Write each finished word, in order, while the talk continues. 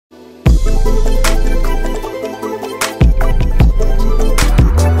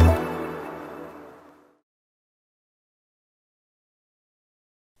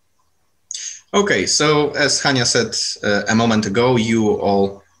Okay, so as Hania said a moment ago, you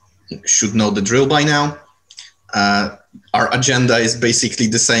all should know the drill by now. Our agenda is basically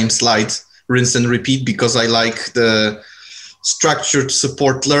the same slide, rinse and repeat, because I like the structured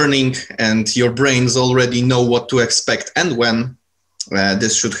support learning and your brains already know what to expect and when.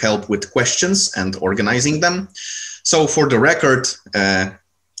 This should help with questions and organizing them. So for the record,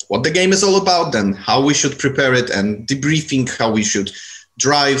 what the game is all about, then how we should prepare it, and debriefing how we should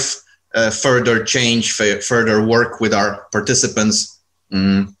drive further change, further work with our participants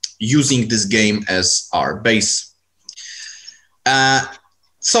using this game as our base.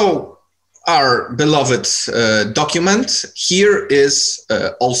 So our beloved document here is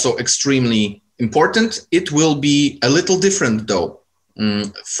also extremely important. It will be a little different though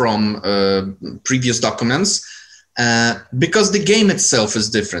from previous documents because the game itself is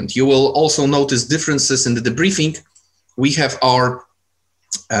different. You will also notice differences in the debriefing. We have our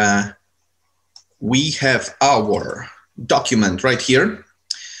document right here,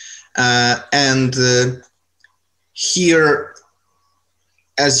 and here,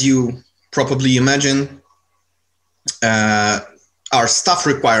 as you probably imagine, are staff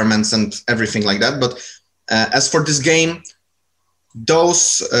requirements and everything like that. But as for this game,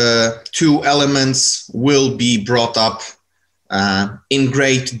 those two elements will be brought up in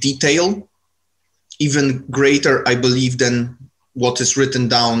great detail, even greater, I believe, than what is written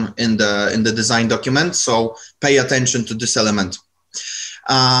down in the design document. So pay attention to this element.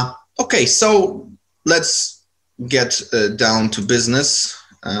 Okay, so let's get down to business.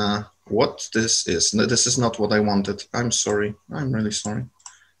 What this is? No, this is not what I wanted. I'm sorry. I'm really sorry.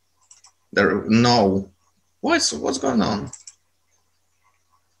 What's going on?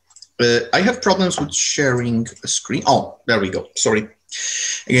 I have problems with sharing a screen. Oh, there we go. Sorry.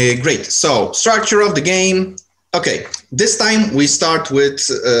 Great. So structure of the game. Okay, this time we start with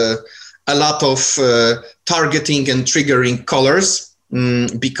a lot of targeting and triggering colors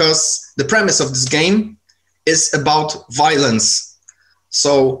because the premise of this game is about violence.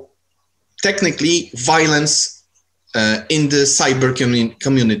 So technically violence in the cyber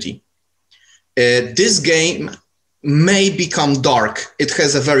community. This game may become dark. It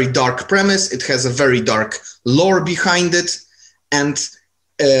has a very dark premise. It has a very dark lore behind it. And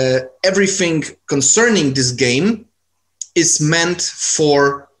everything concerning this game is meant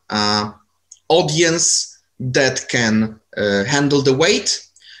for audience that can handle the weight,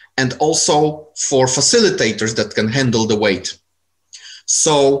 and also for facilitators that can handle the weight.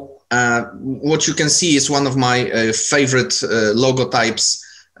 So what you can see is one of my favorite logotypes,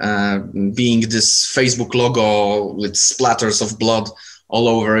 being this Facebook logo with splatters of blood all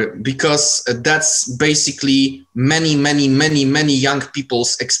over, because that's basically many young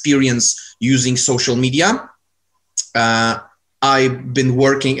people's experience using social media. I've been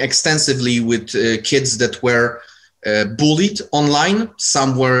working extensively with kids that were bullied online.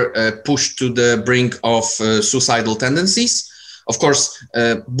 Some were pushed to the brink of suicidal tendencies. Of course,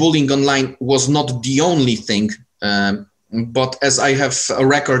 bullying online was not the only thing, but as I have a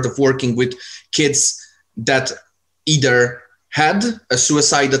record of working with kids that either had a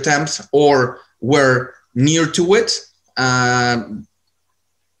suicide attempt or were near to it,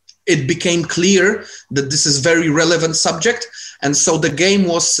 it became clear that this is a very relevant subject. And so the game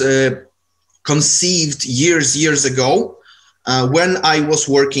was conceived years ago when I was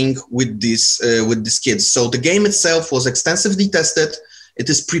working with these kids. So the game itself was extensively tested. It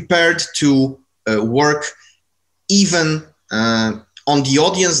is prepared to work even on the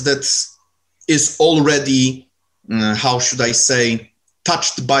audience that is already how should I say,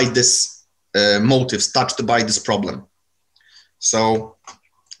 touched by this motives, touched by this problem. So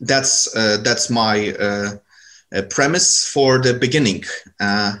that's my premise for the beginning.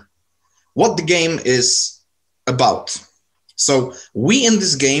 What the game is about. So we in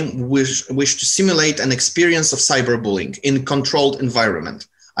this game wish to simulate an experience of cyberbullying in a controlled environment.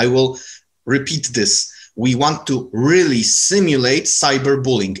 I will repeat this. We want to really simulate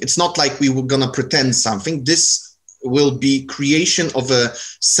cyberbullying. It's not like we were gonna pretend something. This will be creation of a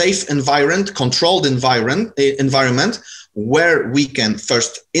safe environment, controlled environment where we can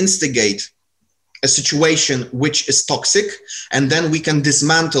first instigate a situation which is toxic, and then we can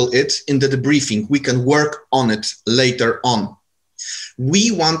dismantle it in the debriefing. We can work on it later on. We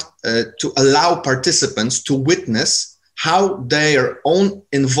want to allow participants to witness how their own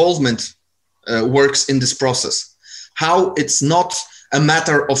involvement works in this process, how it's not a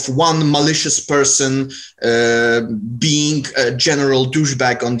matter of one malicious person being a general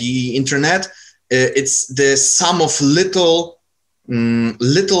douchebag on the internet. It's the sum of little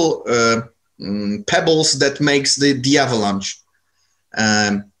pebbles that makes the avalanche.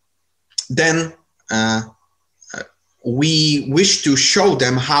 then we wish to show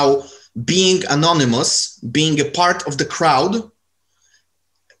them how being anonymous, being a part of the crowd,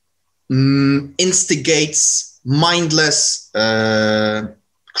 instigates mindless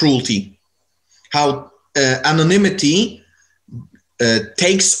cruelty. How anonymity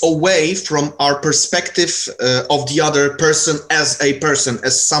takes away from our perspective of the other person,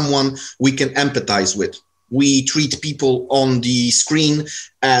 as someone we can empathize with. We treat people on the screen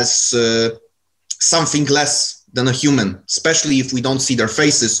as something less than a human, especially if we don't see their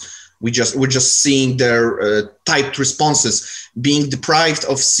faces. We're just seeing their typed responses. Being deprived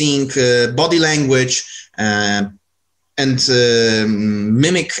of seeing body language and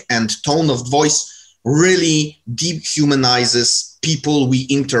mimic and tone of voice really dehumanizes people we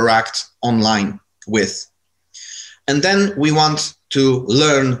interact online with. And then we want to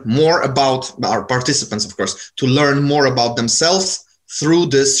learn more about our participants, of course, to learn more about themselves through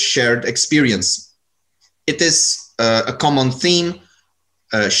this shared experience. It is a common theme.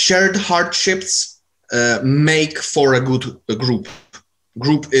 Shared hardships make for a good group.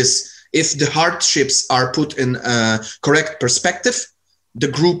 Group is, if the hardships are put in a correct perspective, the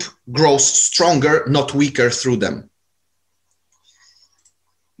group grows stronger, not weaker through them.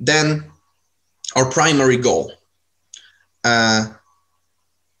 Then our primary goal.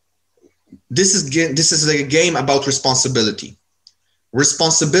 This is a game about responsibility.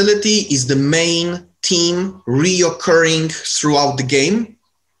 Responsibility is the main theme reoccurring throughout the game.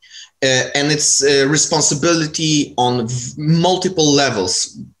 And it's responsibility on multiple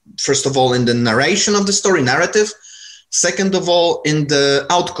levels. First of all, in the narration of the story, narrative. Second of all, in the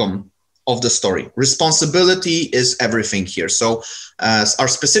outcome of the story. Responsibility is everything here. So our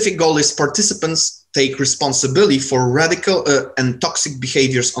specific goal is participants take responsibility for radical and toxic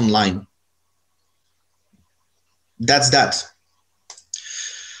behaviors online. That's that.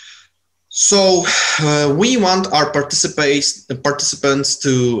 So we want our participants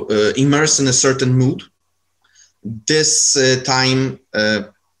to immerse in a certain mood. This time,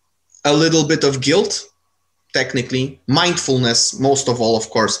 a little bit of guilt, technically, mindfulness, most of all, of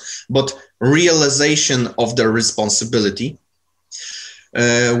course, but realization of their responsibility.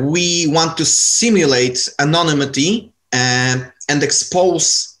 We want to simulate anonymity and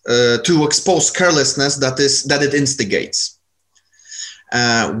expose carelessness that it instigates.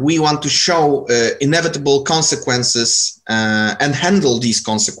 We want to show inevitable consequences and handle these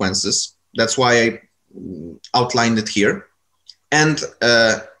consequences. That's why I outlined it here. And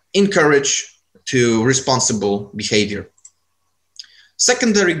encourage to responsible behavior.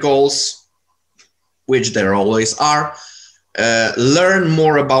 Secondary goals, which there always are, learn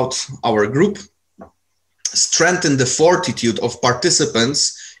more about our group, strengthen the fortitude of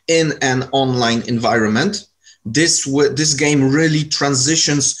participants in an online environment. This game really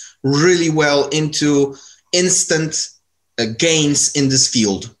transitions really well into instant gains in this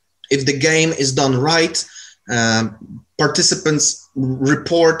field. If the game is done right, participants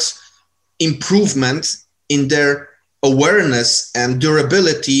report improvement in their awareness and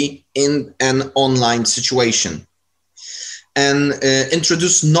durability in an online situation, and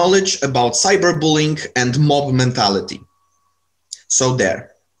introduce knowledge about cyberbullying and mob mentality. So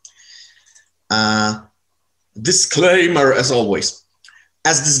there. Disclaimer, as always.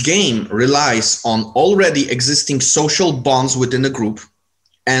 As this game relies on already existing social bonds within a group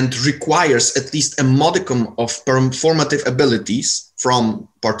and requires at least a modicum of performative abilities from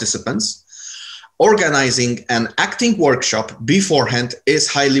participants, organizing an acting workshop beforehand is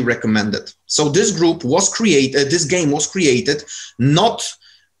highly recommended. So this game was created not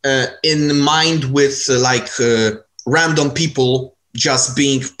in mind with random people just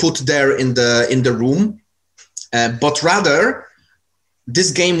being put there in the room, but rather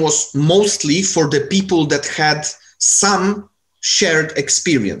this game was mostly for the people that had some shared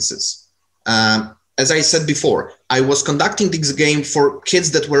experiences. As I said before, I was conducting this game for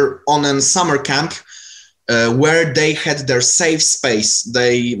kids that were on a summer camp where they had their safe space.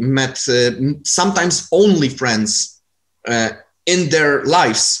 They met sometimes only friends in their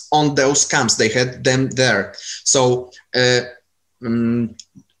lives on those camps. They had them there. So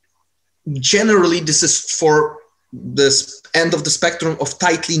generally, this is for this end of the spectrum of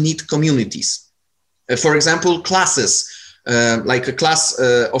tightly knit communities. For example, classes, like a class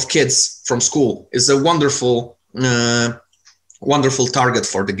of kids from school is a wonderful target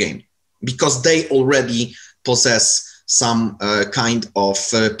for the game, because they already possess some kind of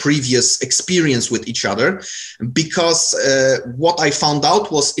previous experience with each other. Because what I found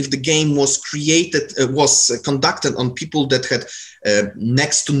out was, if the game was conducted on people that had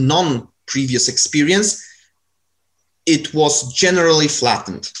next to none previous experience, it was generally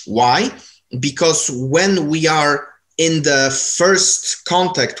flattened. Why? Because when we are in the first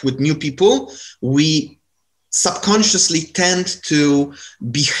contact with new people, we subconsciously tend to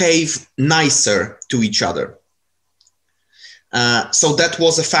behave nicer to each other. So that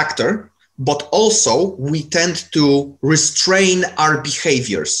was a factor, but also we tend to restrain our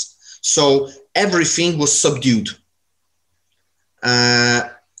behaviors. So everything was subdued. And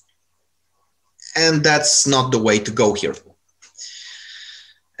that's not the way to go here.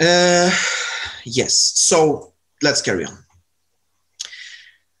 Yes, so let's carry on.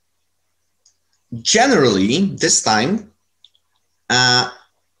 Generally, this time,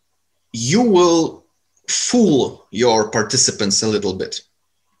 you will fool your participants a little bit,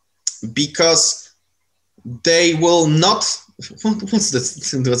 because they will not, what's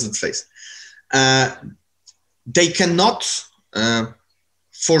the face? They cannot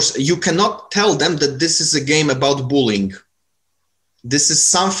force, you cannot tell them that this is a game about bullying. This is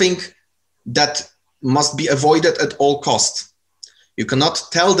something that must be avoided at all costs. You cannot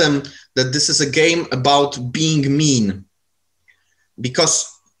tell them that this is a game about being mean, because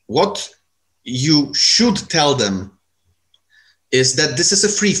what you should tell them is that this is a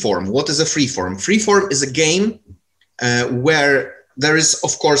free form. What is a free form? Free form is a game where there is,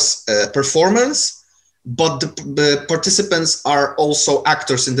 of course, performance, but the participants are also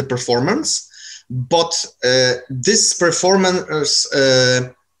actors in the performance. But this performance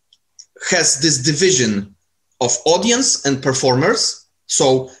has this division of audience and performers.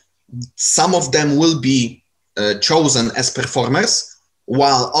 So some of them will be chosen as performers,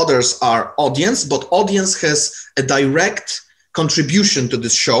 while others are audience, but audience has a direct contribution to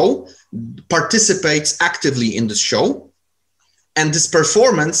this show, participates actively in the show, and this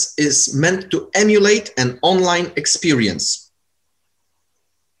performance is meant to emulate an online experience.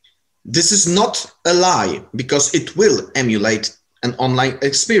 This is not a lie, because it will emulate an online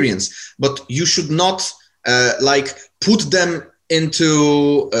experience, but you should not like put them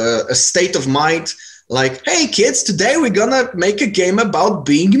into a state of mind like, hey kids, today we're gonna make a game about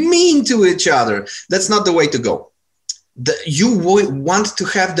being mean to each other. That's not the way to go. You want to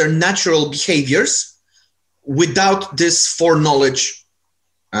have their natural behaviors without this foreknowledge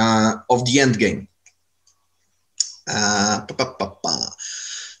of the end game.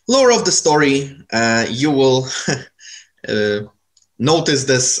 Lore of the story, you will notice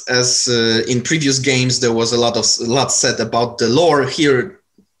this as in previous games there was a lot said about the lore. Here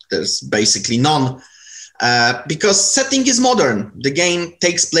there's basically none, because setting is modern. The game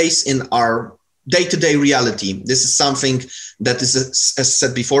takes place in our day-to-day reality. This is something that is, as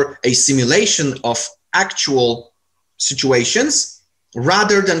said before, a simulation of actual situations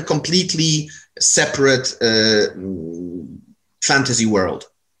rather than completely separate fantasy world.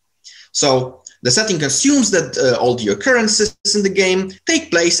 So the setting assumes that all the occurrences in the game take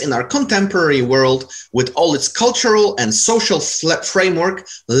place in our contemporary world, with all its cultural and social framework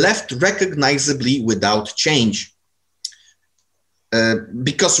left recognizably without change.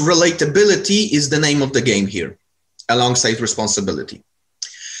 Because relatability is the name of the game here, alongside responsibility.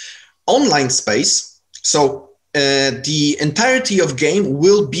 Online space, so the entirety of game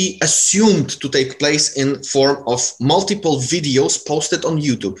will be assumed to take place in form of multiple videos posted on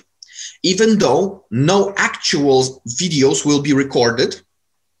YouTube. Even though no actual videos will be recorded,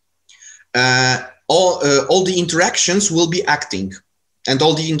 all the interactions will be acting, and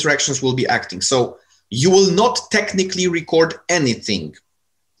all the interactions will be acting. So you will not technically record anything,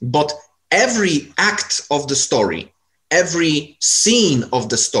 but every act of the story, every scene of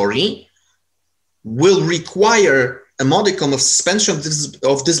the story will require a modicum of suspension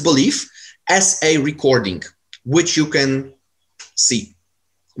of disbelief as a recording, which you can see.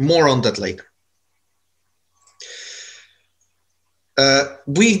 More on that later.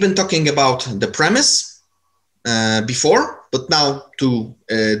 We've been talking about the premise before, but now to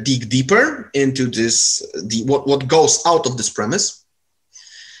dig deeper into this, what goes out of this premise,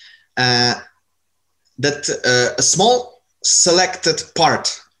 that a small selected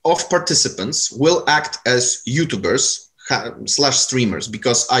part of participants will act as YouTubers / streamers,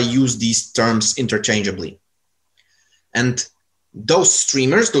 because I use these terms interchangeably. And those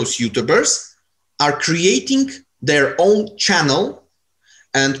streamers, those YouTubers, are creating their own channel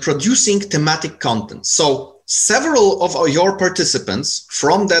and producing thematic content. So several of your participants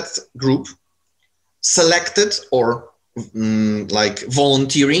from that group selected or like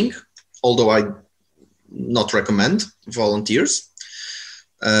volunteering, although I not recommend volunteers.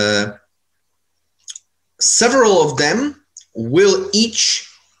 Several of them will each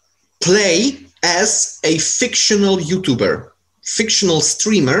play as a fictional YouTuber, fictional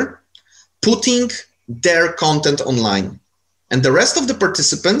streamer, putting their content online. And the rest of the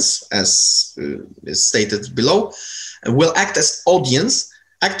participants, as is stated below, will act as audience,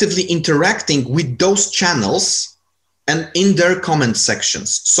 actively interacting with those channels and in their comment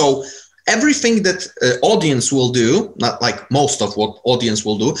sections. So everything that audience will do, not like most of what audience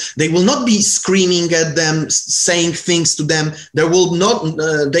will do, they will not be screaming at them, saying things to them. They will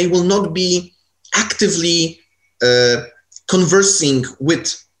not be actively conversing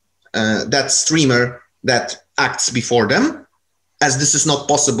with that streamer that acts before them, as this is not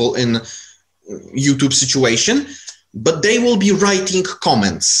possible in YouTube situation, but they will be writing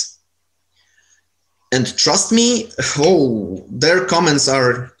comments. And trust me, oh, their comments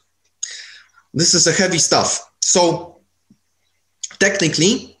are, this is a heavy stuff. So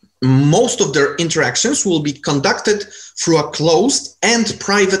technically, most of their interactions will be conducted through a closed and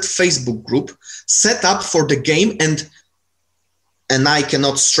private Facebook group set up for the game, and I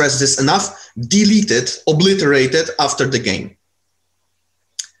cannot stress this enough, deleted, obliterated after the game.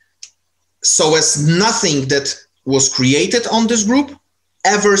 So as nothing that was created on this group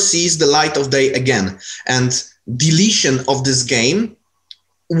ever sees the light of day again. And deletion of this game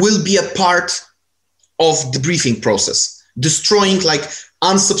will be a part of the briefing process. Destroying, like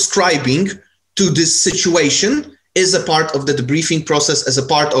unsubscribing to this situation, is a part of the debriefing process, as a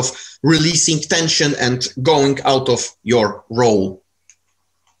part of releasing tension and going out of your role.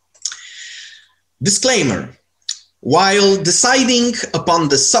 Disclaimer. While deciding upon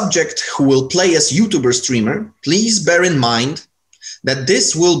the subject who will play as YouTuber streamer, please bear in mind that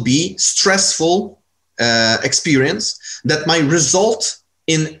this will be stressful experience that might result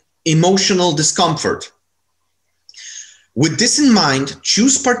in emotional discomfort. With this in mind,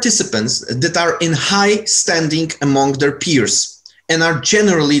 choose participants that are in high standing among their peers and are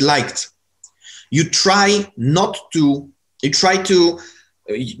generally liked. That's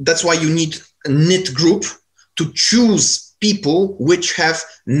why you need a knit group to choose people which have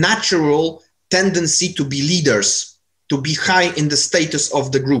natural tendency to be leaders, to be high in the status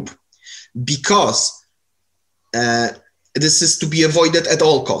of the group, because this is to be avoided at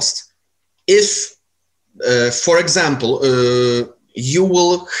all costs. If, for example, you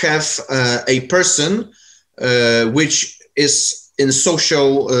will have a person which is in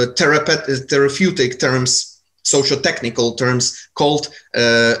therapeutic terms, socio-technical terms, called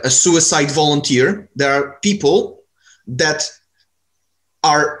a suicide volunteer. There are people that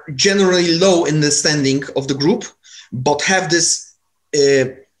are generally low in the standing of the group, but have this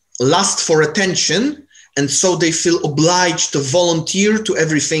lust for attention, and so they feel obliged to volunteer to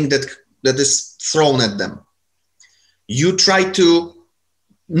everything that is thrown at them. You try to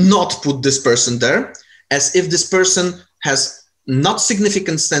not put this person there, as if this person has not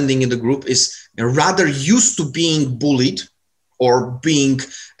significant standing in the group, is rather used to being bullied or being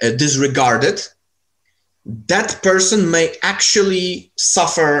disregarded. That person may actually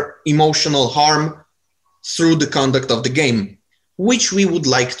suffer emotional harm through the conduct of the game, which we would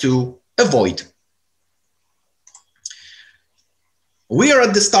like to avoid. We are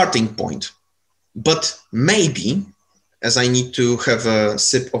at the starting point, but maybe, as I need to have a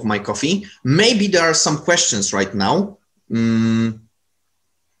sip of my coffee, maybe there are some questions right now.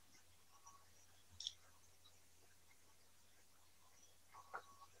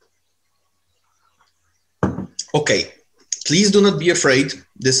 Okay, please do not be afraid.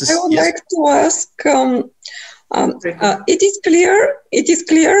 This is. I would like to ask. It is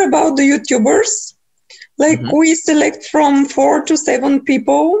clear about the YouTubers. Like we select from 4 to 7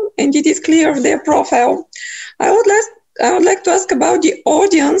 people, and it is clear of their profile. I would like to ask about the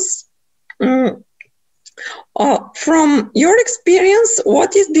audience. From your experience,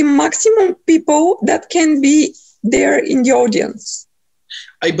 what is the maximum people that can be there in the audience?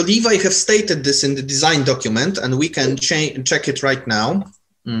 I believe I have stated this in the design document, and we can check it right now.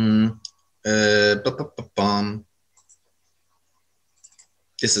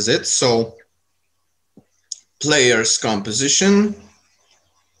 This is it. So, players composition.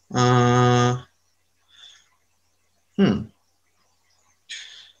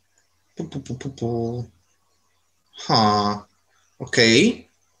 Okay.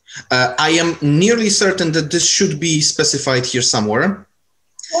 I am nearly certain that this should be specified here somewhere.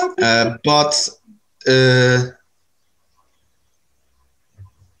 But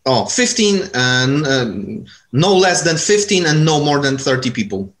 15 and no less than 15 and no more than 30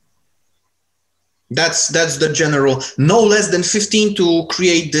 people. That's the general, no less than 15 to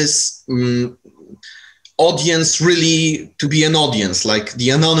create this audience, really to be an audience, like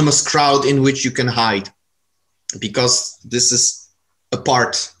the anonymous crowd in which you can hide, because this is a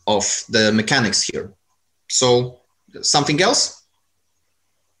part of the mechanics here. So something else?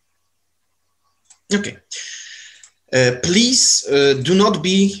 Okay. Please do not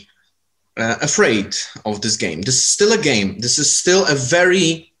be afraid of this game. This is still a game. This is still a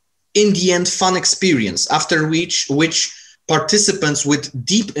very, in the end, fun experience, after which participants with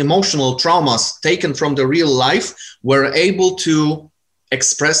deep emotional traumas taken from the real life were able to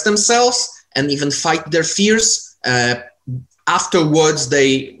express themselves and even fight their fears. Afterwards,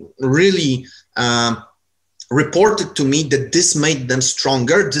 they really reported to me that this made them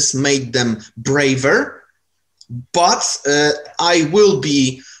stronger, this made them braver. But I will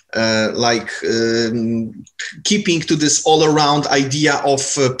be keeping to this all-around idea of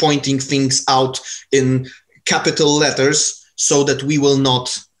pointing things out in capital letters so that we will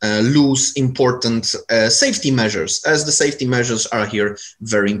not lose important safety measures, as the safety measures are here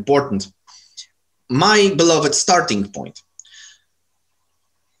very important. My beloved starting point.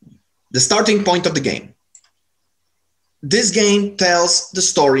 The starting point of the game. This game tells the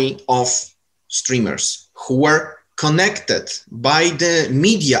story of streamers who were connected by the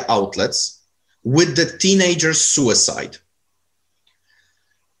media outlets with the teenager's suicide.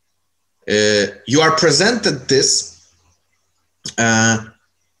 You are presented this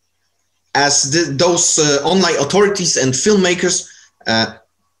as those online authorities and filmmakers.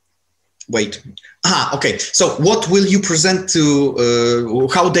 Okay. So what will you present to,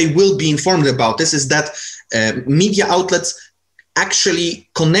 how they will be informed about this is that media outlets actually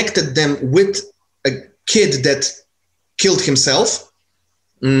connected them with a kid that killed himself.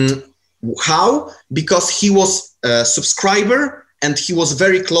 How? Because he was a subscriber and he was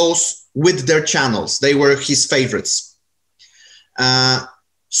very close with their channels. They were his favorites.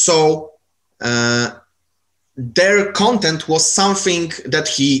 Their content was something that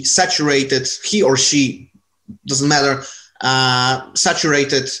he saturated, he or she, doesn't matter,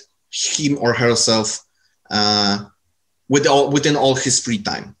 saturated him or herself within all his free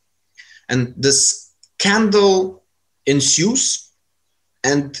time. And this scandal ensues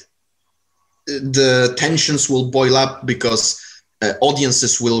and the tensions will boil up because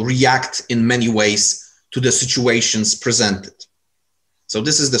audiences will react in many ways to the situations presented. So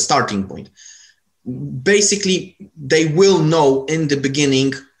this is the starting point. Basically, they will know in the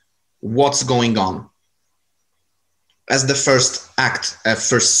beginning what's going on, as the first act,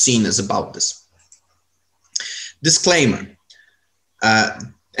 first scene is about this. Disclaimer,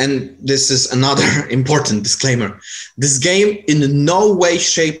 and this is another important disclaimer. This game in no way,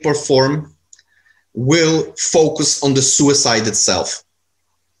 shape or form will focus on the suicide itself.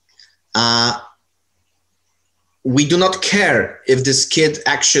 We do not care if this kid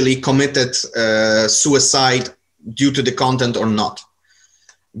actually committed suicide due to the content or not,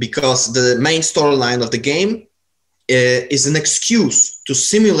 because the main storyline of the game is an excuse to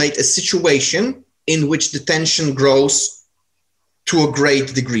simulate a situation in which the tension grows to a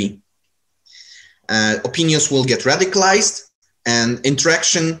great degree. Opinions will get radicalized and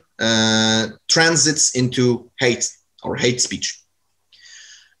interaction transits into hate or hate speech.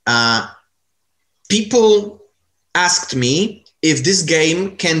 People asked me if this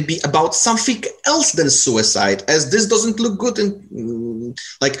game can be about something else than suicide, as this doesn't look good. And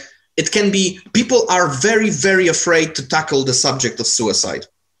it can be, people are very, very afraid to tackle the subject of suicide,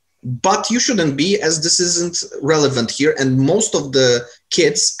 but you shouldn't be, as this isn't relevant here. And most of the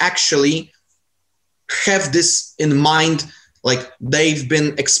kids actually have this in mind, like they've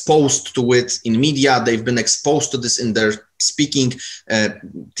been exposed to it in media, they've been exposed to this in their speaking.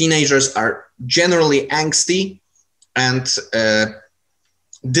 Teenagers are generally angsty, and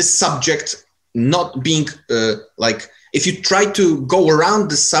this subject not being if you try to go around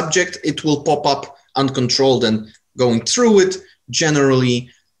this subject, it will pop up uncontrolled, and going through it generally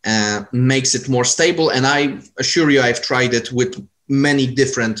makes it more stable. And I assure you, I've tried it with many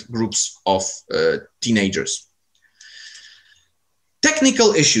different groups of teenagers.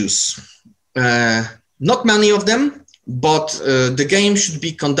 Technical issues, not many of them, but the game should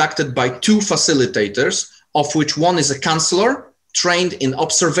be conducted by two facilitators, of which one is a counselor trained in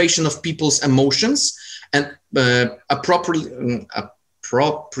observation of people's emotions and appropriating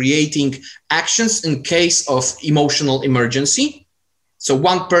actions in case of emotional emergency. So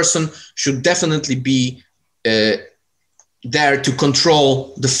one person should definitely be there to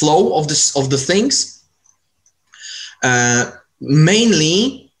control the flow of the things.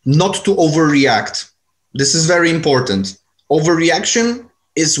 Mainly not to overreact. This is very important. Overreaction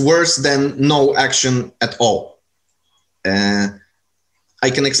is worse than no action at all. I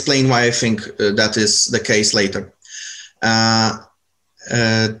can explain why I think that is the case later.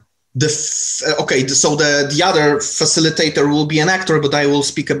 Okay, so the other facilitator will be an actor, but I will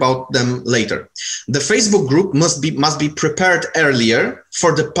speak about them later. The Facebook group must be prepared earlier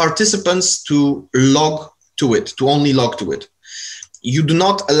for the participants to log to it, to only log to it. You do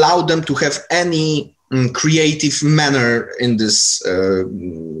not allow them to have any creative manner in this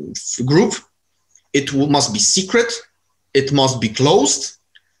group. It must be secret. It must be closed.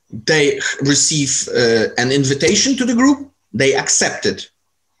 They receive an invitation to the group. They accept it.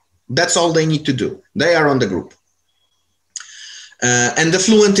 That's all they need to do. They are on the group. And the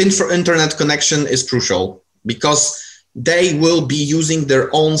fluent internet connection is crucial because they will be using their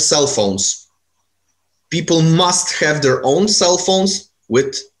own cell phones. People must have their own cell phones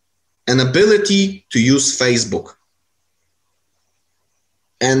with an ability to use Facebook.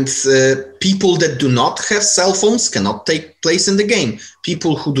 And people that do not have cell phones cannot take place in the game.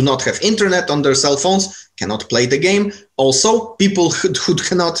 People who do not have internet on their cell phones cannot play the game. Also, people who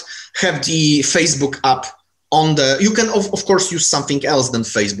cannot have the Facebook app on the... You can, of course, use something else than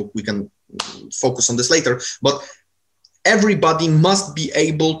Facebook. We can focus on this later. But everybody must be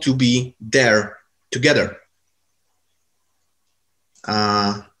able to be there together.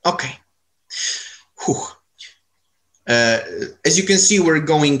 Okay. Whew. As you can see, we're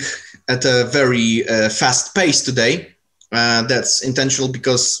going at a very fast pace today. That's intentional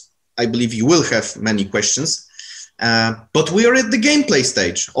because I believe you will have many questions. But we are at the gameplay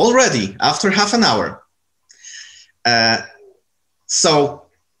stage already after half an hour. So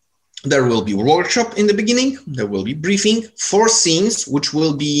there will be a workshop in the beginning. There will be briefing, 4 scenes, which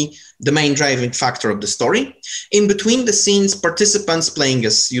will be the main driving factor of the story. In between the scenes, participants playing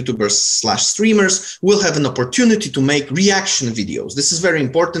as YouTubers/streamers will have an opportunity to make reaction videos. This is very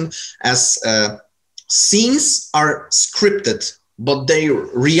important as scenes are scripted, but their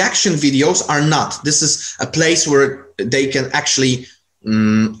reaction videos are not. This is a place where they can actually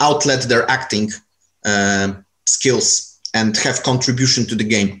outlet their acting skills and have contribution to the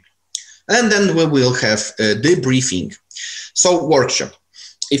game. And then we will have debriefing. So workshop.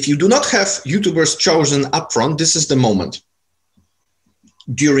 If you do not have YouTubers chosen upfront, this is the moment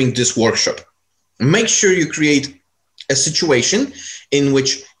during this workshop. Make sure you create a situation in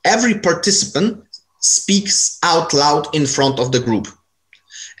which every participant speaks out loud in front of the group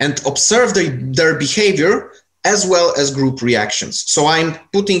and observe their behavior as well as group reactions. So I'm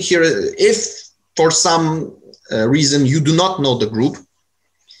putting here, if for some reason you do not know the group,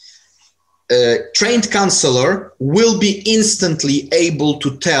 trained counselor will be instantly able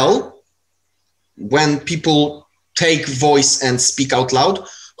to tell when people take voice and speak out loud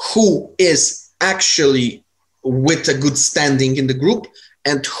who is actually with a good standing in the group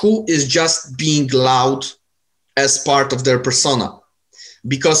and who is just being loud as part of their persona.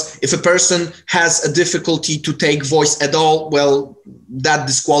 Because if a person has a difficulty to take voice at all, well, that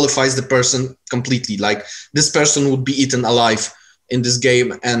disqualifies the person completely. Like, this person would be eaten alive in this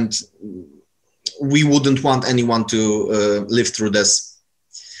game, and we wouldn't want anyone to live through this.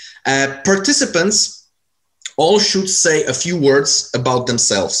 Participants all should say a few words about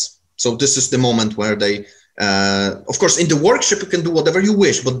themselves. So this is the moment where they, of course, in the workshop, you can do whatever you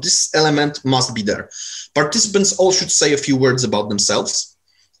wish, but this element must be there. Participants all should say a few words about themselves.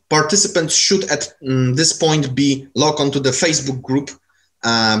 Participants should at this point be logged onto the Facebook group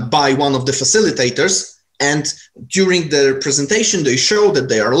by one of the facilitators. And during their presentation, they show that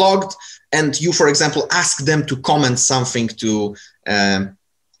they are logged. And you, for example, ask them to comment something to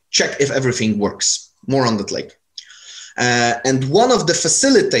check if everything works. More on that later. And one of the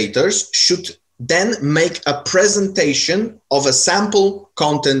facilitators should then make a presentation of a sample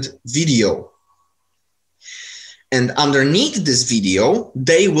content video. And underneath this video,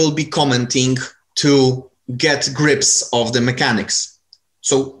 they will be commenting to get grips of the mechanics.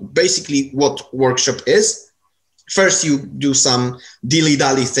 So basically what workshop is, first you do some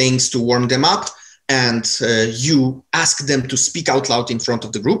dilly-dally things to warm them up, and you ask them to speak out loud in front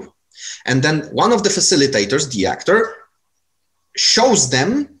of the group. And then one of the facilitators, the actor, shows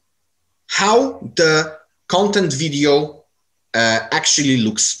them how the content video actually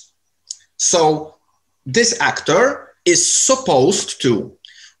looks. So this actor is supposed to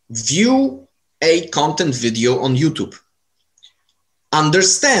view a content video on YouTube,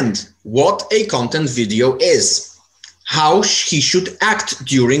 understand what a content video is, how he should act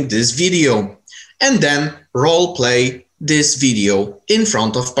during this video, and then role play this video in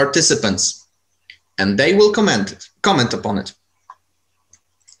front of participants. And they will comment upon it.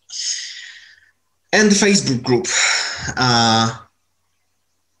 And the Facebook group.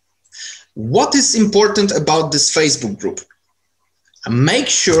 What is important about this Facebook group? Make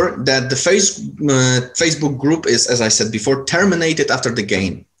sure that the Facebook group is, as I said before, terminated after the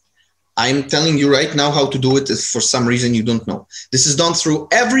game. I'm telling you right now how to do it if for some reason you don't know. This is done through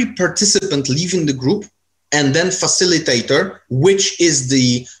every participant leaving the group, and then facilitator, which is the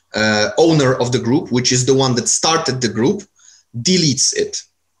owner of the group, which is the one that started the group, deletes it.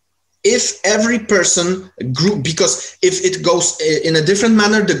 If every person group, because if it goes in a different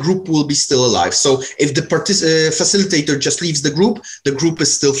manner, the group will be still alive. So if the facilitator just leaves the group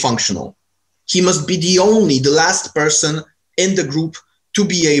is still functional. He must be the last person in the group to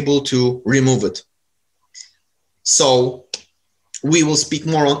be able to remove it. So we will speak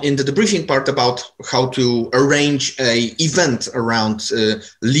more on in the debriefing part about how to arrange an event around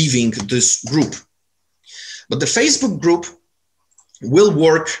leaving this group. But the Facebook group will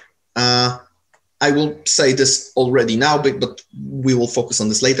work. I will say this already now, but we will focus on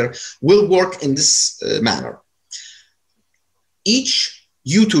this later. Will work in this manner. Each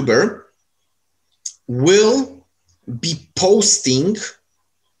YouTuber will be posting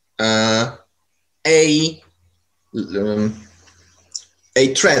a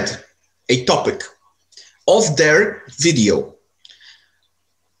thread, a topic of their video.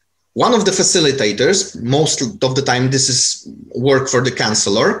 One of the facilitators, most of the time this is work for the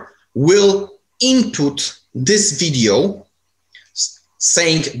counselor, will input this video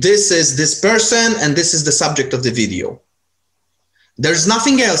saying this is this person and this is the subject of the video. There's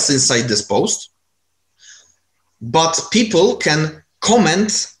nothing else inside this post, but people can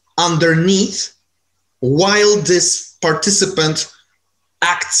comment underneath while this participant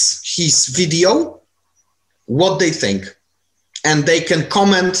acts his video, what they think. And they can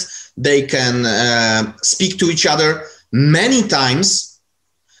comment, they can speak to each other. Many times,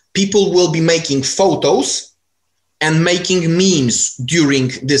 people will be making photos and making memes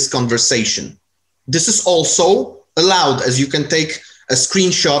during this conversation. This is also allowed, as you can take a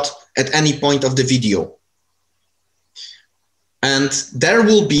screenshot at any point of the video. And there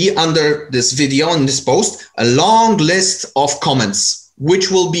will be under this video and this post a long list of comments,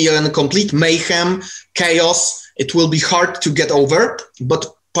 which will be a complete mayhem, chaos. It will be hard to get over, but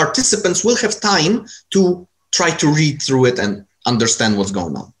participants will have time to try to read through it and understand what's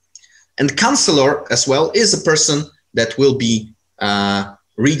going on. And counselor as well is a person that will be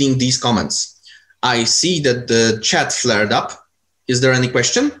reading these comments. I see that the chat flared up. Is there any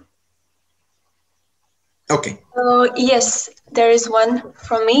question? Okay. Yes, there is one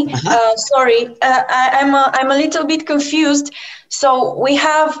from me. Sorry, I'm a little bit confused. So we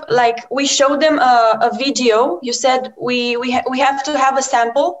have, like, we show them a video. You said we have to have a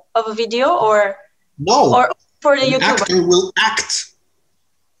sample of a video, or no? Or for the YouTuber? Actor will act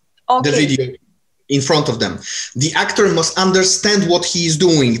the video in front of them. The actor must understand what he is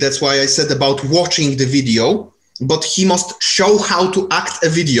doing. That's why I said about watching the video, but he must show how to act a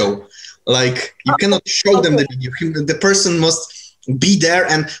video. Like, you cannot show them the video. The person must be there.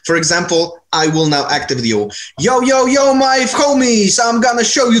 And for example, I will now act the video. Yo, yo, yo, my homies, I'm gonna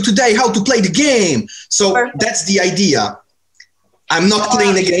show you today how to play the game. So that's the idea. I'm not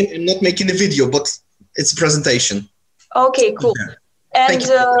playing a game, I'm not making a video, but it's a presentation. Okay, cool. And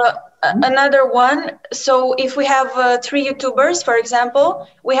another one, so if we have 3 YouTubers, for example,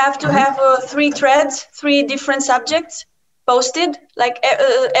 we have to have 3 threads, 3 different subjects posted, like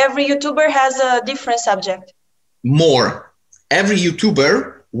every YouTuber has a different subject. More. Every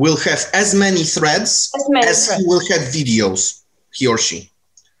YouTuber will have as many threads as he will have videos, he or she.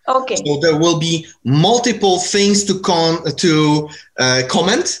 Okay. So there will be multiple things to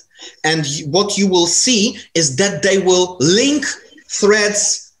comment, and what you will see is that they will link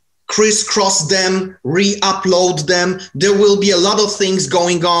threads, crisscross them, re-upload them. There will be a lot of things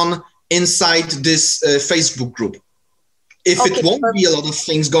going on inside this Facebook group. If it won't be a lot of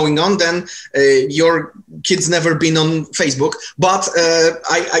things going on, then your kid's never been on Facebook. But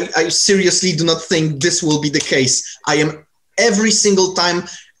I seriously do not think this will be the case. I am every single time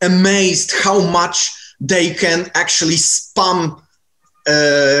amazed how much they can actually spam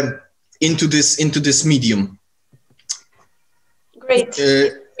into this medium. Great.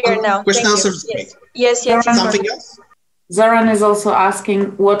 Here now. Question answers. Yes. Something else? Zoran is also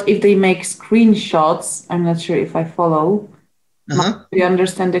asking, what if they make screenshots? I'm not sure if I follow. Do you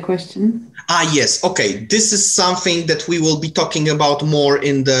understand the question? Yes. Okay. This is something that we will be talking about more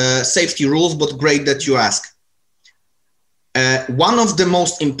in the safety rules, but great that you ask. One of the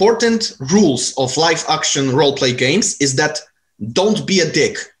most important rules of live action roleplay games is that don't be a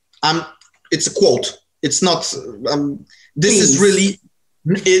dick. It's a quote. It's not, this is really,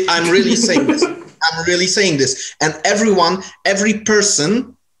 I'm really saying this. I'm really saying this. And every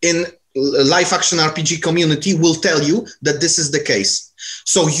person in live action RPG community will tell you that this is the case.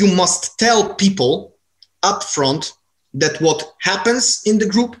 So you must tell people up front that what happens in the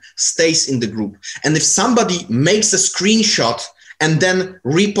group stays in the group. And if somebody makes a screenshot and then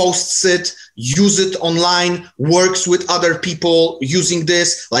reposts it, use it online, works with other people using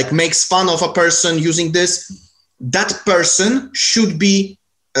this, like makes fun of a person using this, that person should be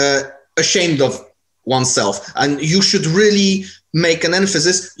ashamed of oneself. And you should really make an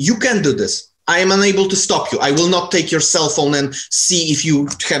emphasis. You can do this. I am unable to stop you. I will not take your cell phone and see if you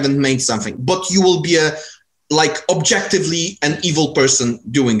haven't made something, but you will be objectively an evil person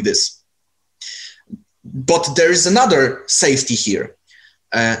doing this. But there is another safety here.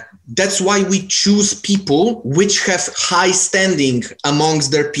 That's why we choose people which have high standing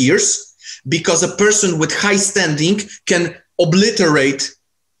amongst their peers, because a person with high standing can obliterate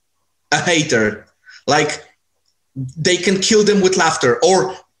a hater. Like they can kill them with laughter,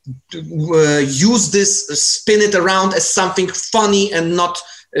 or use this, spin it around as something funny and not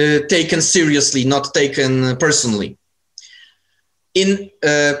taken seriously, not taken personally. In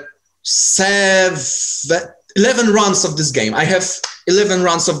 11 runs of this game, I have 11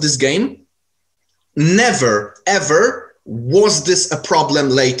 runs of this game, never ever was this a problem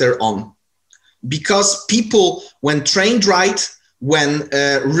later on, because people, when trained right, when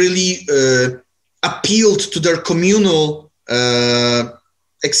really appealed to their communal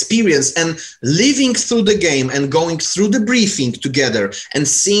experience and living through the game and going through the briefing together and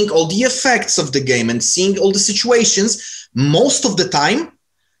seeing all the effects of the game and seeing all the situations, most of the time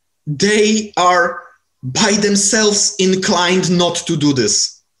they are by themselves inclined not to do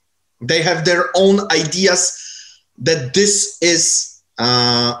this. They have their own ideas that this is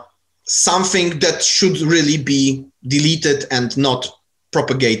something that should really be deleted and not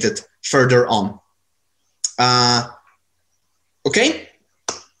propagated further on. Okay?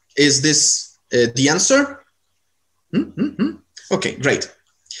 Is this the answer? Okay, great.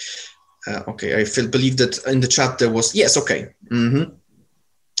 Okay, I believe that in the chat there was, yes, okay.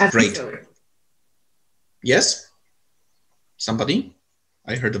 Great. So. Yes? Somebody?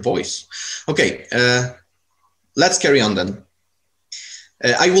 I heard a voice. Okay, let's carry on then.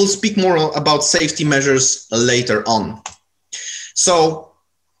 I will speak more about safety measures later on. So,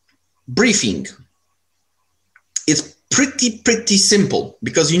 briefing. It's pretty simple,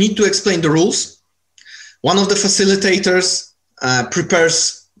 because you need to explain the rules. One of the facilitators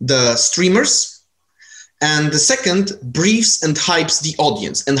prepares the streamers, and the second briefs and hypes the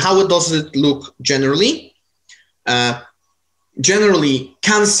audience. And how does it look generally? Generally,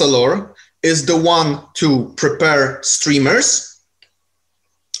 counselor is the one to prepare streamers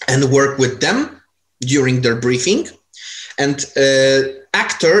and work with them during their briefing, and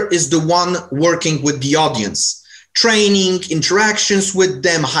actor is the one working with the audience, training, interactions with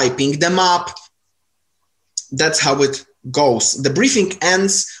them, hyping them up. That's how it goes. The briefing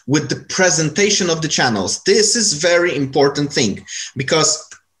ends with the presentation of the channels. This is very important thing, because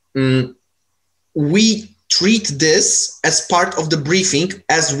we treat this as part of the briefing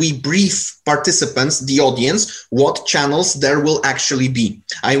as we brief participants, the audience, what channels there will actually be.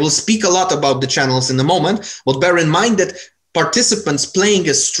 I will speak a lot about the channels in a moment, but bear in mind that participants playing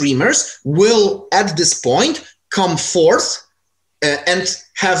as streamers will, at this point, come forth and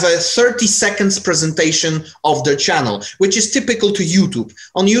have a 30 seconds presentation of their channel, which is typical to YouTube.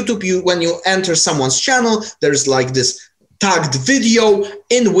 On YouTube, when you enter someone's channel, there's like this tagged video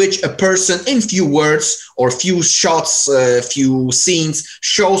in which a person in few words or few shots, few scenes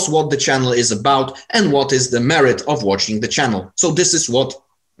shows what the channel is about and what is the merit of watching the channel. So this is what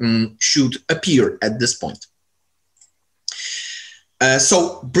should appear at this point.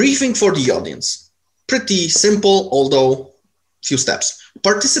 So briefing for the audience. Pretty simple, although few steps.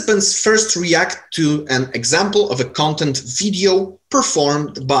 Participants first react to an example of a content video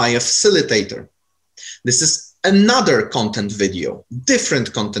performed by a facilitator. This is another content video,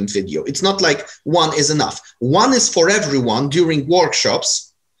 different content video. It's not like one is enough. One is for everyone during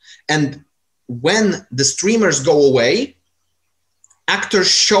workshops, and when the streamers go away, actor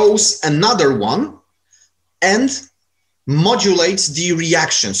shows another one and modulates the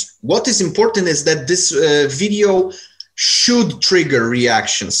reactions. What is important is that this video should trigger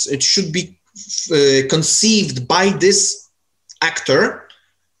reactions. It should be conceived by this actor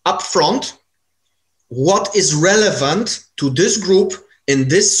up front. What is relevant to this group in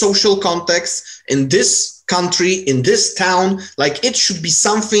this social context, in this country, in this town? Like, it should be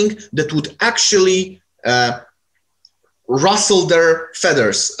something that would actually rustle their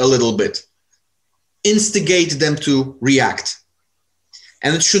feathers a little bit, instigate them to react.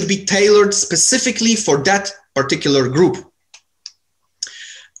 And it should be tailored specifically for that particular group.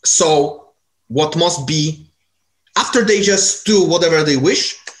 So what must be, after they just do whatever they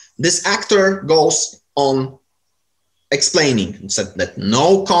wish, this actor goes on explaining and said that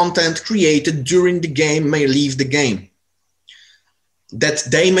no content created during the game may leave the game. That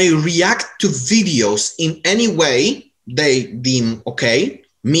they may react to videos in any way they deem okay,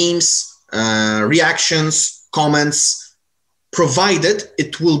 memes, reactions, comments, provided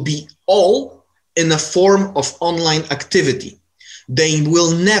it will be all in a form of online activity. They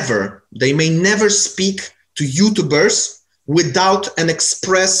may never speak to YouTubers without an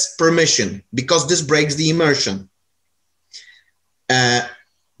express permission, because this breaks the immersion.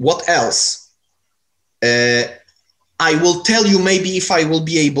 What else? I will tell you maybe if I will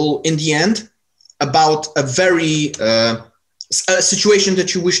be able in the end about a very a situation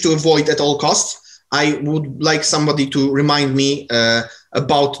that you wish to avoid at all costs. I would like somebody to remind me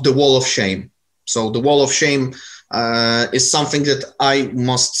about the wall of shame. So the wall of shame is something that I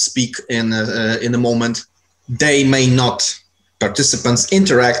must speak in a moment. They may not, participants,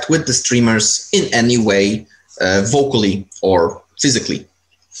 interact with the streamers in any way, vocally or physically.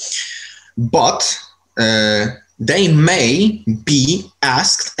 But they may be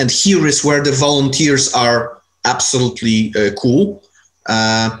asked, and here is where the volunteers are absolutely cool.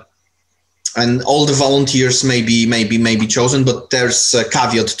 And all the volunteers may be chosen, but there's a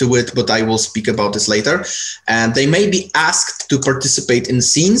caveat to it, but I will speak about this later. And they may be asked to participate in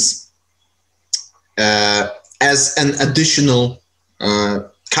scenes as an additional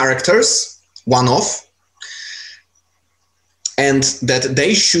characters, one-off, and that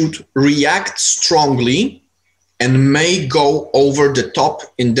they should react strongly and may go over the top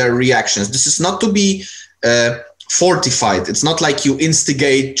in their reactions. This is not to be fortified. It's not like you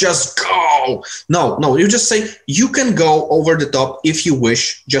instigate, just go. No, you just say, you can go over the top if you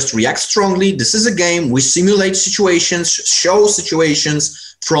wish, just react strongly. This is a game. We simulate situations, show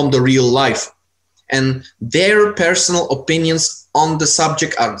situations from the real life. And their personal opinions on the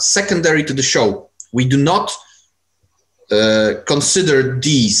subject are secondary to the show. We do not consider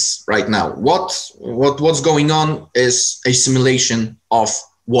these right now. What's going on is a simulation of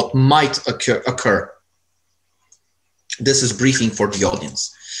what might occur. This is briefing for the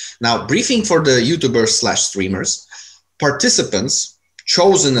audience. Now, briefing for the YouTubers/streamers. Participants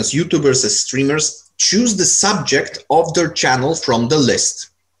chosen as YouTubers as streamers choose the subject of their channel from the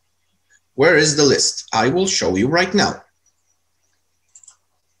list. Where is the list? I will show you right now.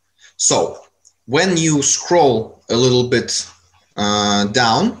 So when you scroll a little bit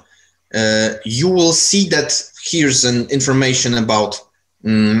down, you will see that here's an information about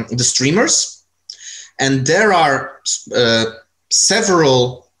the streamers, and there are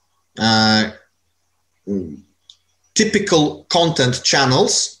several typical content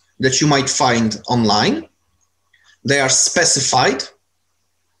channels that you might find online. They are specified.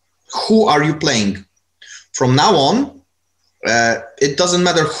 Who are you playing? From now on, it doesn't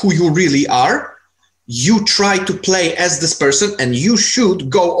matter who you really are. You try to play as this person, and you should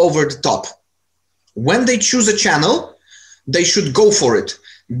go over the top. When they choose a channel, they should go for it.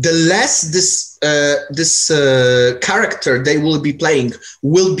 The less this character they will be playing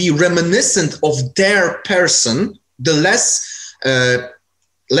will be reminiscent of their person, the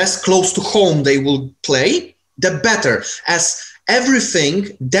less close to home they will play, the better. As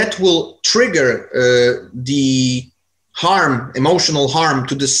everything that will trigger the harm, emotional harm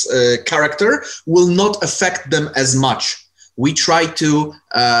to this character will not affect them as much. We try to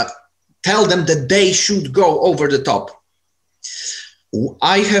tell them that they should go over the top.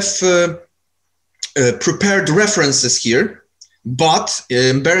 I have prepared references here, but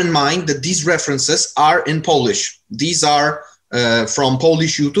bear in mind that these references are in Polish. These are from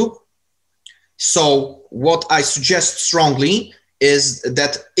Polish YouTube. So what I suggest strongly is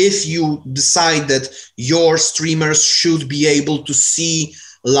that if you decide that your streamers should be able to see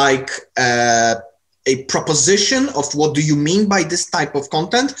like a proposition of what do you mean by this type of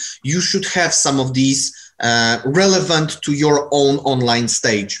content, you should have some of these relevant to your own online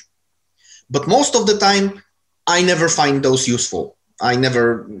stage. But most of the time, I never find those useful.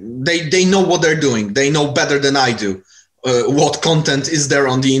 They know what they're doing. They know better than I do what content is there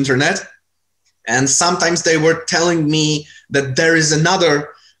on the internet. And sometimes they were telling me that there is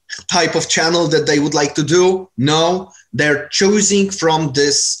another type of channel that they would like to do. No, they're choosing from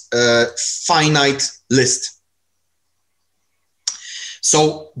this finite list.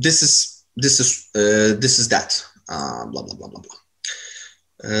 So this is that. Blah blah blah blah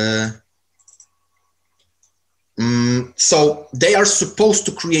blah. So they are supposed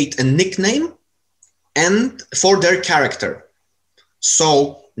to create a nickname and for their character.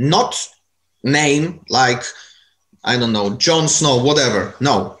 So not name like, I don't know, Jon Snow, whatever.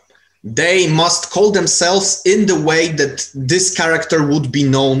 No, they must call themselves in the way that this character would be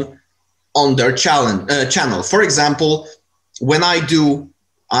known on their channel. For example, when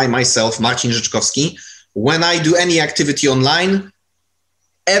I myself, Marcin Zyczkowski, when I do any activity online,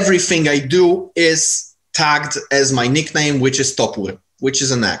 everything I do is tagged as my nickname, which is Topór, which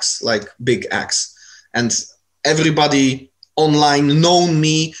is an X, like big X. And everybody online known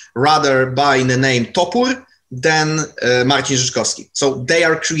me rather by the name Topór than Marcin Zyczkowski. So they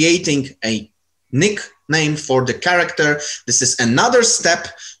are creating a nickname for the character. This is another step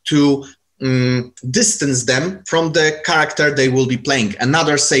to distance them from the character they will be playing,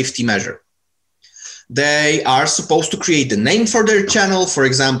 another safety measure. They are supposed to create a name for their channel, for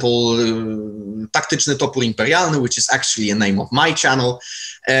example, Taktyczny Topór Imperialny, which is actually a name of my channel.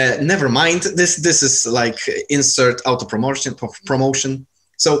 Never mind, this is like insert auto promotion.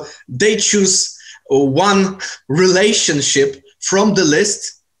 So they choose one relationship from the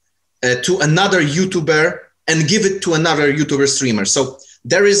list to another YouTuber and give it to another YouTuber streamer. So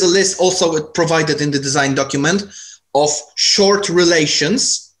there is a list also provided in the design document of short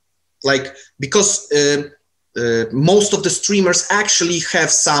relations, like because most of the streamers actually have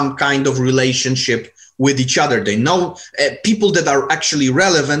some kind of relationship with each other. They know people that are actually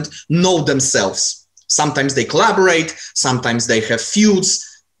relevant know themselves. Sometimes they collaborate, sometimes they have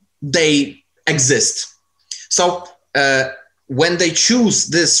feuds, they exist. So when they choose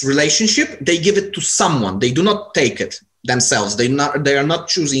this relationship, they give it to someone. They do not take it themselves. They are not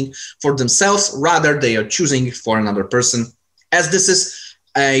choosing for themselves, rather they are choosing for another person, as this is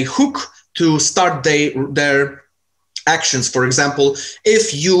a hook to start their actions. For example,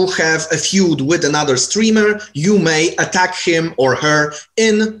 if you have a feud with another streamer, you may attack him or her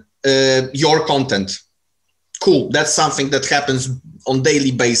in your content. Cool, that's something that happens on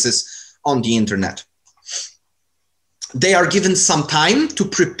daily basis on the internet. They are given some time to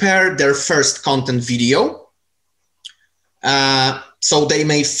prepare their first content video. So they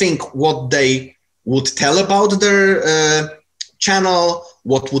may think what they would tell about their channel,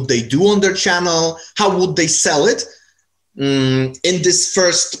 what would they do on their channel, how would they sell it in this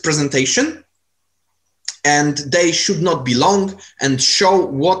first presentation. And they should not be long and show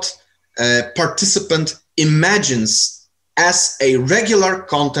what a participant imagines as a regular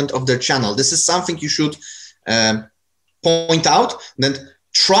content of their channel. This is something you should point out, that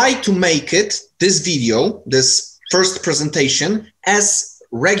try to make it, this video, this first presentation, as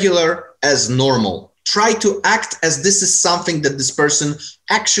regular as normal. Try to act as this is something that this person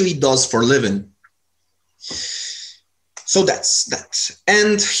actually does for a living. So that's that.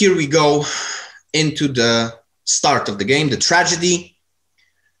 And here we go into the start of the game, the tragedy.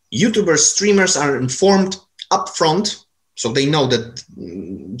 YouTubers, streamers are informed upfront, so they know that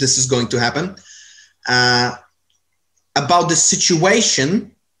this is going to happen, about the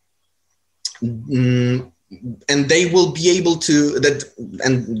situation, and they will be able to,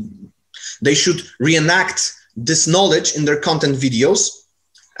 and they should reenact this knowledge in their content videos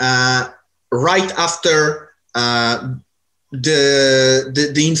right after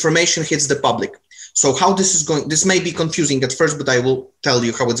the information hits the public. So how this is going, this may be confusing at first, but I will tell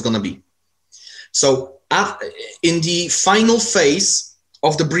you how it's going to be. So in the final phase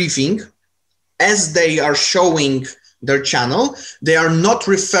of the briefing, as they are showing their channel, they are not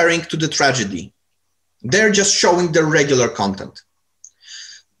referring to the tragedy. They're just showing their regular content.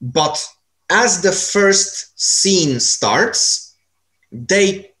 But as the first scene starts,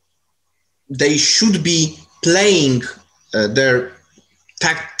 they should be playing their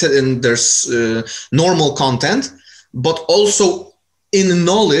normal content, but also in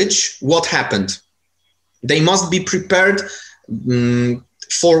knowledge what happened. They must be prepared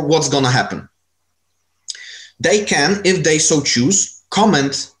for what's gonna happen. They can, if they so choose,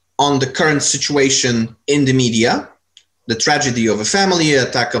 comment on the current situation in the media, the tragedy of a family,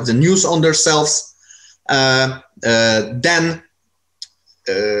 attack of the news on themselves, then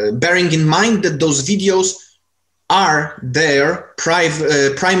bearing in mind that those videos are their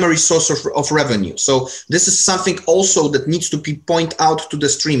primary source of revenue. So this is something also that needs to be pointed out to the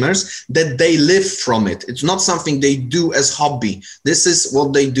streamers, that they live from it. It's not something they do as hobby. This is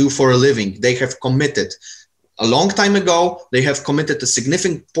what they do for a living. They have committed. A long time ago, they have committed a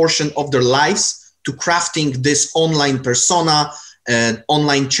significant portion of their lives to crafting this online persona,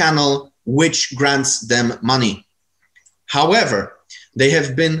 online channel, which grants them money. However, they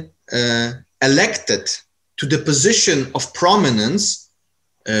have been elected to the position of prominence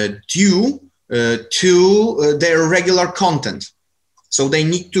due to their regular content. So they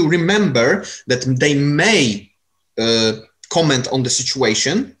need to remember that they may comment on the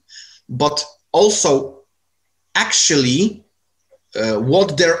situation, but also actually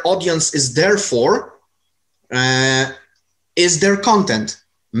what their audience is there for is their content.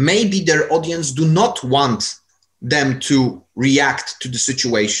 maybe their audience do not want them to react to the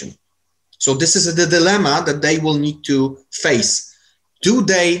situation. So this is the dilemma that they will need to face. Do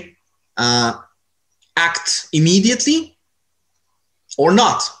they act immediately or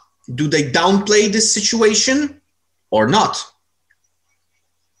not? Do they downplay this situation or not?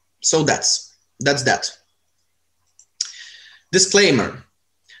 So that's that. Disclaimer.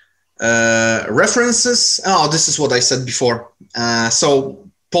 References. Oh, this is what I said before. So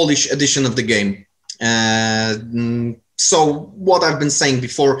Polish edition of the game. So what I've been saying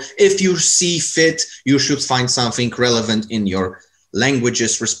before, if you see fit, you should find something relevant in your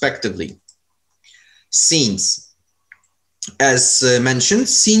languages respectively. Scenes. As mentioned,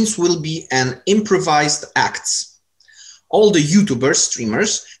 scenes will be an improvised acts. All the YouTubers,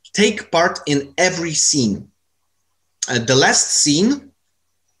 streamers, take part in every scene. The last scene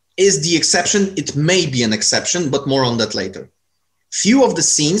is the exception. It may be an exception, but more on that later. Few of the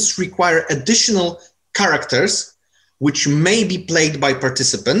scenes require additional characters, which may be played by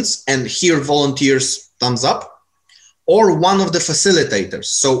participants, and here volunteers thumbs up, or one of the facilitators.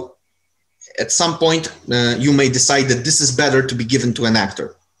 So at some point, you may decide that this is better to be given to an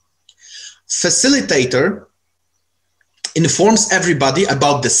actor. Facilitator informs everybody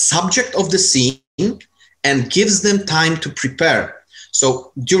about the subject of the scene and gives them time to prepare.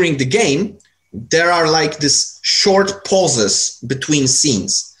 So during the game, there are like this short pauses between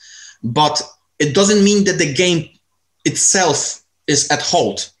scenes, but it doesn't mean that the game itself is at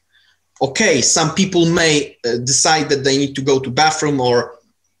halt. Okay, some people may decide that they need to go to bathroom or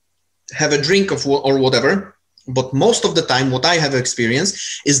have a drink or whatever, but most of the time what I have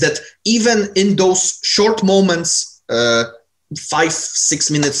experienced is that even in those short moments,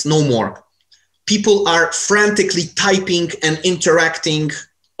 5-6 minutes, no more, people are frantically typing and interacting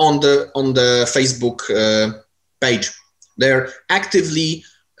on the Facebook page. They're actively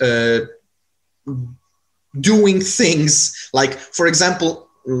doing things like, for example,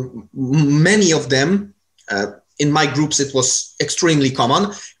 many of them, in my groups it was extremely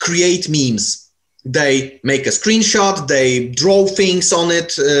common, create memes. They make a screenshot, they draw things on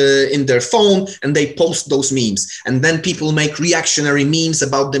it in their phone, and they post those memes. And then people make reactionary memes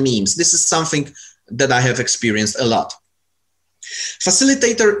about the memes. This is something that I have experienced a lot.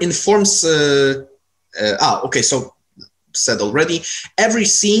 Facilitator informs, okay, so said already, every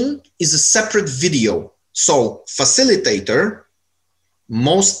scene is a separate video. So facilitator,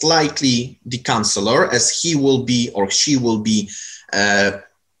 most likely the counselor, as he will be or she will be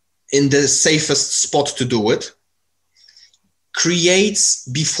in the safest spot to do it, creates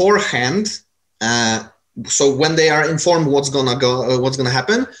beforehand. So when they are informed what's gonna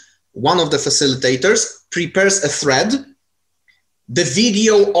happen, one of the facilitators prepares a thread, the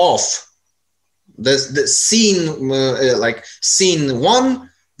video of the scene, like scene 1,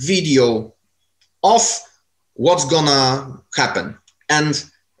 video of what's gonna happen, and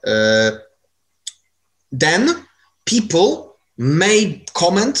then people may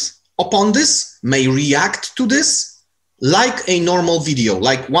comment upon this, may react to this like a normal video,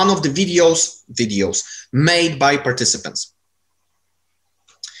 like one of the videos made by participants.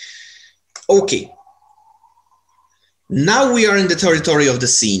 Okay, now we are in the territory of the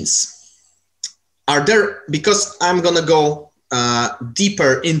scenes. Are there, because I'm gonna go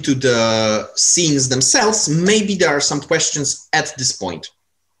deeper into the scenes themselves, maybe there are some questions at this point.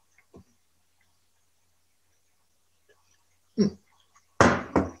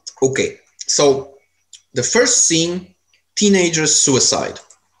 Okay, so the first scene, teenager's suicide.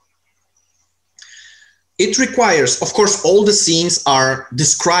 It requires, of course, all the scenes are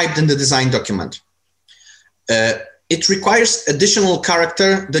described in the design document. It requires additional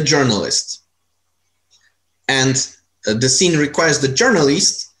character, the journalist. And the scene requires the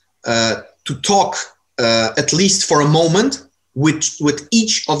journalist to talk at least for a moment with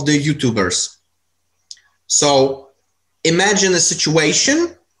each of the YouTubers. So imagine a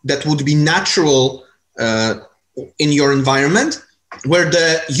situation that would be natural in your environment, where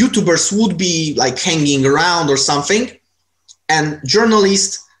the YouTubers would be like hanging around or something, and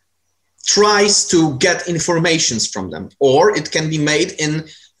journalist tries to get informations from them, or it can be made in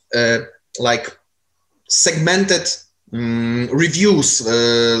like segmented reviews,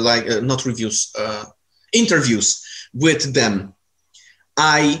 interviews with them.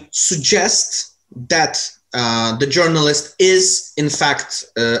 I suggest that the journalist is in fact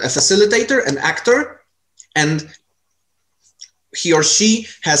a facilitator, an actor, and he or she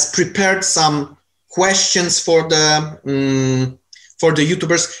has prepared some questions for the for the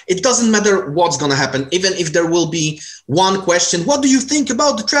YouTubers. It doesn't matter what's going to happen, even if there will be one question. What do you think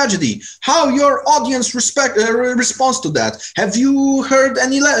about the tragedy? How your audience responds to that? Have you heard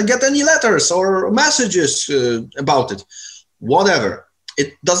get any letters or messages about it? Whatever. It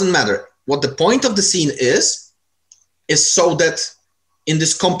doesn't matter. What the point of the scene is so that in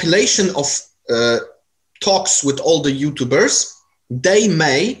this compilation of talks with all the YouTubers, they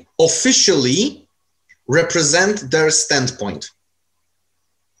may officially represent their standpoint.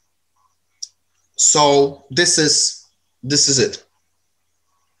 So this is it,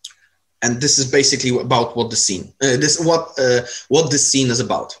 and this is basically about what the scene what this scene is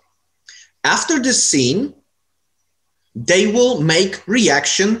about. After this scene, they will make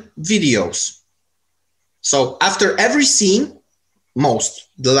reaction videos. So after every scene,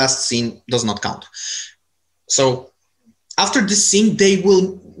 the last scene does not count. So after this scene, they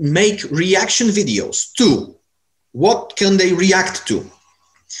will make reaction videos to what can they react to.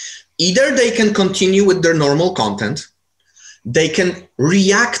 Either they can continue with their normal content, they can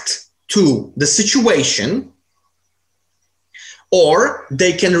react to the situation, or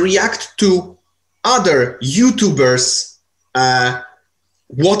they can react to other YouTubers,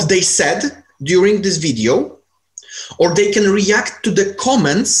 what they said during this video, or they can react to the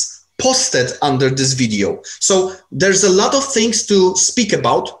comments posted under this video. So there's a lot of things to speak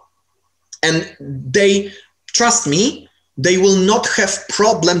about, and they, trust me, they will not have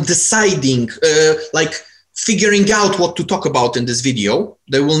problem deciding, like figuring out what to talk about in this video.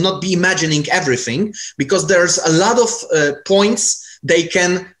 They will not be imagining everything, because there's a lot of points they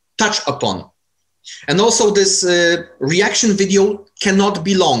can touch upon. And also this reaction video cannot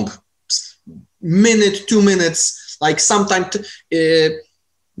be long, minute, 2 minutes, like sometimes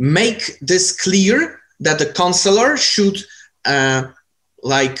make this clear that the counselor should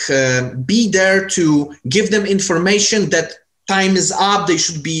be there to give them information that time is up, they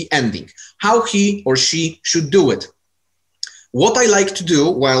should be ending, how he or she should do it. What I like to do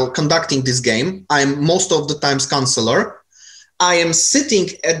while conducting this game, I'm most of the times counselor. I am sitting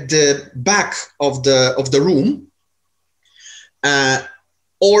at the back of the room,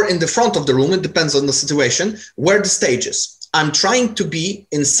 or in the front of the room, it depends on the situation, where the stage is. I'm trying to be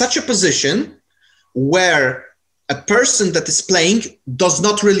in such a position where a person that is playing does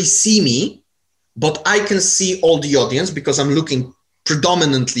not really see me, but I can see all the audience because I'm looking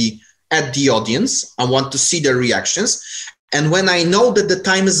predominantly at the audience. I want to see their reactions. And when I know that the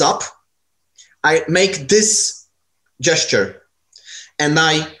time is up, I make this gesture. And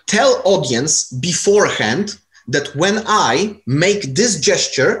I tell audience beforehand that when I make this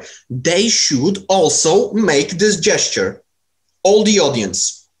gesture, they should also make this gesture. All the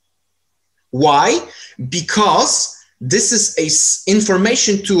audience. Why? Because this is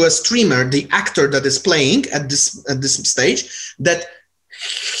information to a streamer, the actor that is playing at this stage, that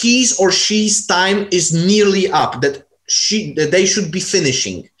his or she's time is nearly up, that they should be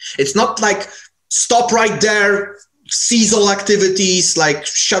finishing. It's not like stop right there, cease all activities, like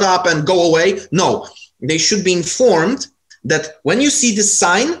shut up and go away. No, they should be informed that when you see this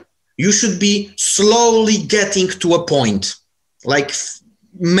sign, you should be slowly getting to a point, like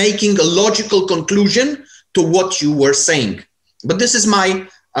making a logical conclusion to what you were saying. But this is my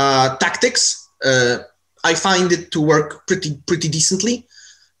tactics. I find it to work pretty decently.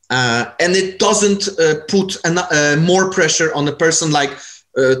 And it doesn't put more pressure on a person like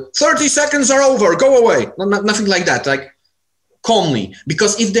 30 seconds are over, go away. Nothing like that, like calmly.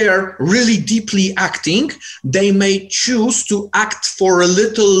 Because if they are really deeply acting, they may choose to act for a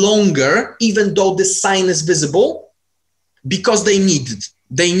little longer, even though the sign is visible, because they need it.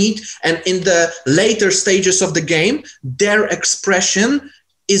 And in the later stages of the game, their expression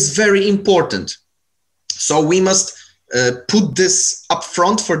is very important. So we must put this up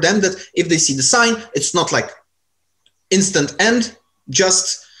front for them, that if they see the sign, it's not like instant end,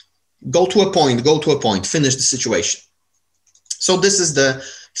 just go to a point, finish the situation. So this is the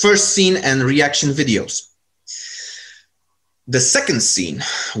first scene and reaction videos. The second scene,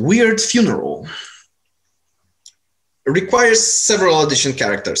 weird funeral, requires several additional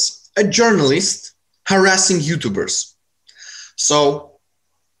characters. A journalist harassing YouTubers. So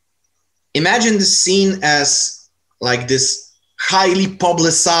imagine the scene as like this highly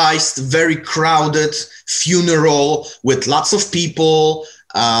publicized, very crowded funeral with lots of people,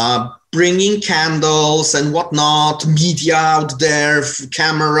 bringing candles and whatnot, media out there,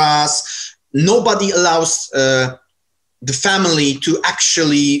 cameras. Nobody allows the family to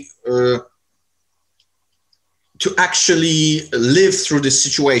actually live through this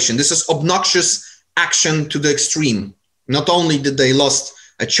situation. This is obnoxious action to the extreme. Not only did they lost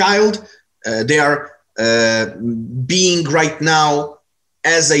a child, they are being right now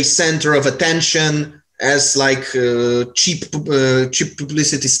as a center of attention, as like cheap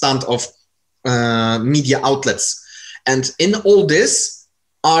publicity stunt of media outlets. And in all this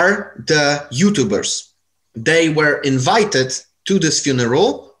are the YouTubers. They were invited to this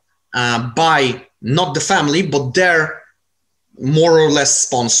funeral by not the family, but their more or less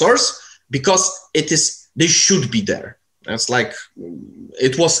sponsors, because they should be there. That's like,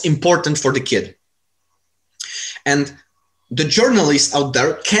 it was important for the kid. And the journalist out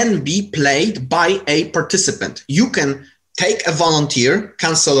there can be played by a participant. You can take a volunteer,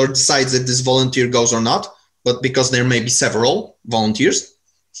 counselor decides that this volunteer goes or not, but because there may be several volunteers.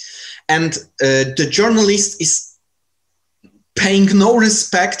 And the journalist is paying no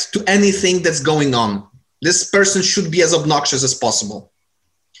respect to anything that's going on. This person should be as obnoxious as possible.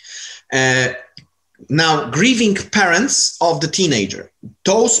 Now, grieving parents of the teenager,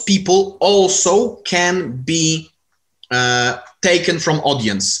 those people also can be taken from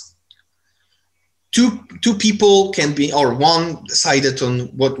audience. Two people can be, or one decided on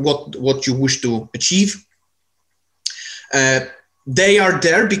what you wish to achieve. They are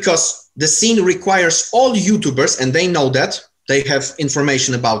there because the scene requires all YouTubers, and they know that, they have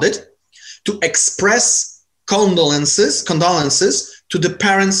information about it, to express condolences to the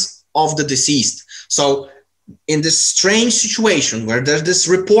parents of the deceased. So in this strange situation where there's this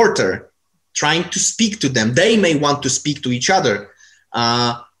reporter trying to speak to them, they may want to speak to each other.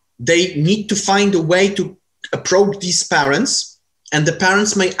 They need to find a way to approach these parents, and the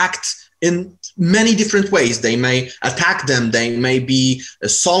parents may act in many different ways. They may attack them, they may be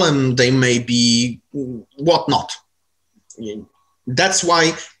solemn, they may be whatnot. That's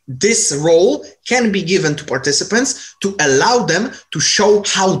why this role can be given to participants to allow them to show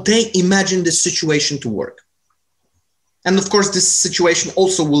how they imagine this situation to work. And of course, this situation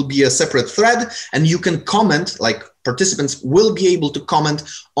also will be a separate thread, and you can comment, like participants will be able to comment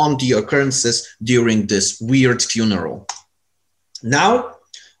on the occurrences during this weird funeral. Now,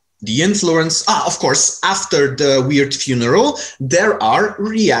 the influence, of course, after the weird funeral, there are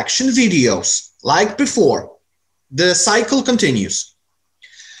reaction videos, like before. The cycle continues.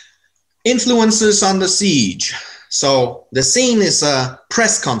 Influences on the siege. So the scene is a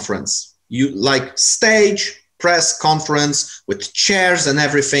press conference. You like stage, press conference with chairs and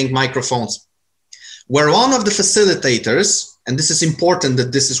everything, microphones, where one of the facilitators, and this is important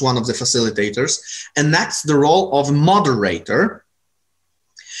that this is one of the facilitators, enacts the role of moderator,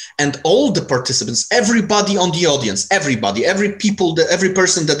 and all the participants, everybody on the audience, every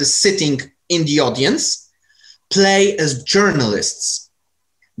person that is sitting in the audience, play as journalists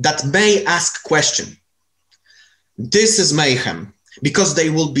that may ask questions. This is mayhem, because they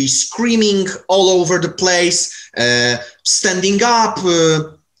will be screaming all over the place, standing up.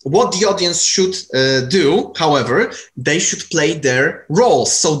 What the audience should do, however, they should play their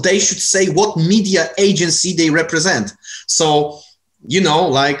roles. So they should say what media agency they represent. So, you know,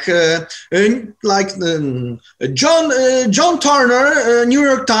 like John Turner, New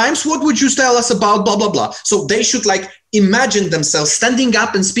York Times, what would you tell us about blah, blah, blah. So they should like imagine themselves standing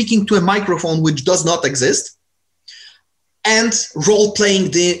up and speaking to a microphone which does not exist, and role-playing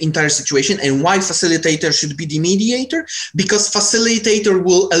the entire situation. And why facilitator should be the mediator? Because facilitator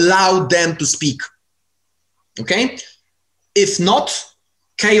will allow them to speak, okay? If not,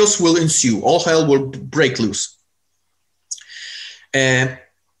 chaos will ensue. All hell will break loose. Carrying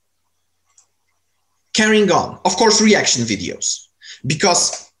on, of course, reaction videos.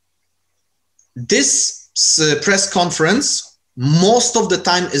 Because this press conference, most of the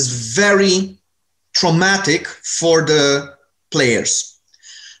time, is very traumatic for the players.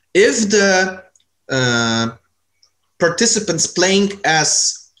 If the participants playing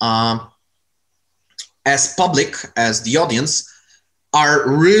as public, as the audience, are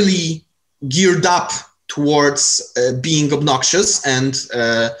really geared up towards being obnoxious and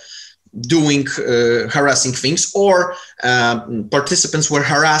doing harassing things, or participants were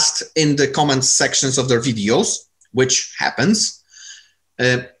harassed in the comment sections of their videos, which happens,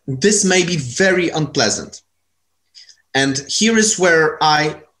 this may be very unpleasant. And here is where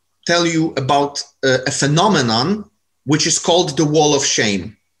I tell you about a phenomenon which is called the wall of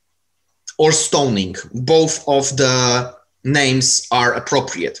shame or stoning. Both of the names are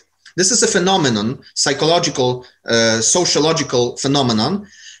appropriate. This is a phenomenon, psychological, sociological phenomenon,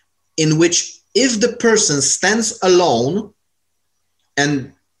 in which if the person stands alone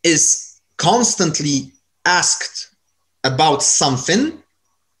and is constantly asked about something,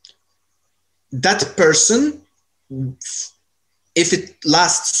 that person, if it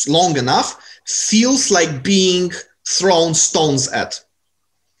lasts long enough, feels like being thrown stones at.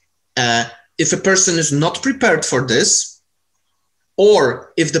 if a person is not prepared for this,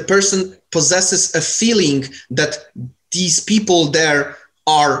 or if the person possesses a feeling that these people there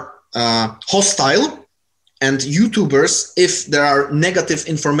are hostile, and YouTubers, if there are negative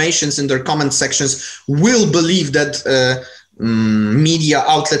informations in their comment sections, will believe that media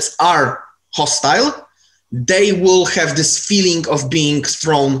outlets are hostile, they will have this feeling of being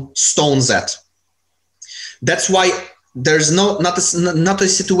thrown stones at. That's why there's not a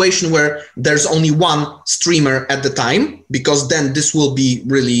situation where there's only one streamer at the time, because then this would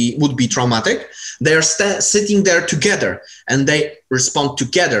be traumatic. They are sitting there together and they respond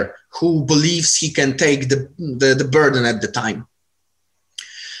together. Who believes he can take the burden at the time?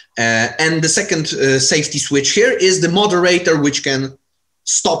 And the second safety switch here is the moderator, which can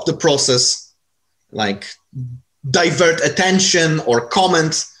stop the process, like divert attention or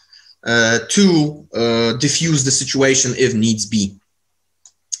comment to diffuse the situation if needs be.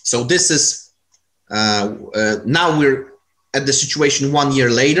 So this is, now we're at the situation 1 year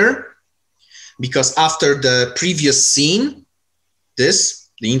later, because after the previous scene,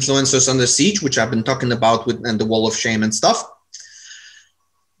 the influencers under siege, which I've been talking about and the wall of shame and stuff,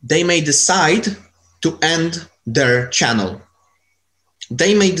 they may decide to end their channel.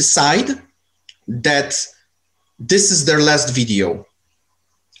 They may decide that this is their last video.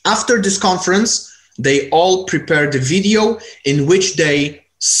 After this conference, they all prepare the video in which they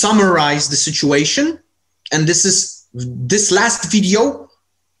summarize the situation. And this last video,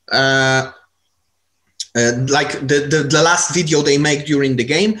 like the last video they make during the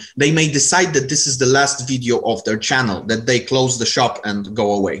game, they may decide that this is the last video of their channel, that they close the shop and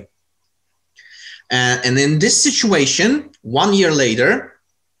go away. And in this situation, 1 year later,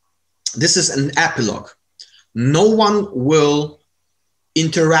 this is an epilogue. No one will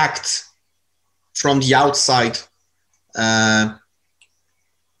interact from the outside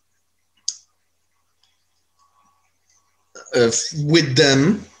with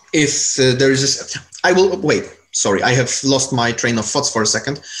them if there is sorry, I have lost my train of thoughts for a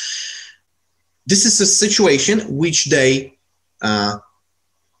second. This is a situation which they,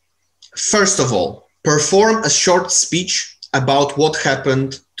 first of all, perform a short speech about what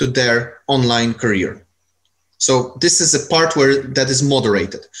happened to their online career. So this is a part where that is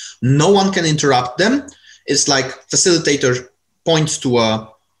moderated. No one can interrupt them. It's like facilitator points to a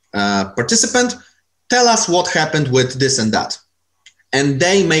participant, tell us what happened with this and that. And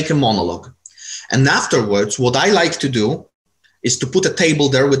they make a monologue. And afterwards, what I like to do is to put a table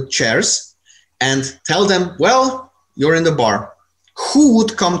there with chairs and tell them, well, you're in the bar. Who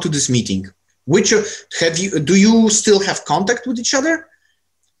would come to this meeting? Do you still have contact with each other?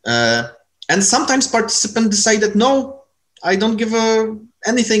 And sometimes participants decide that, no, I don't give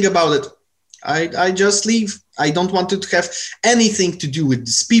anything about it. I just leave. I don't want to have anything to do with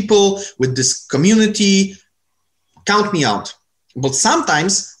these people, with this community. Count me out. But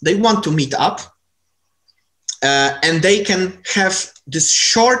sometimes they want to meet up and they can have this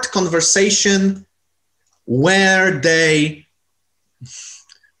short conversation where they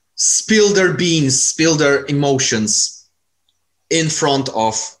spill their beans, spill their emotions in front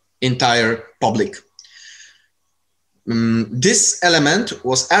of entire public. This element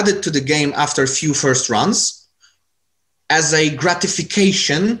was added to the game after a few first runs as a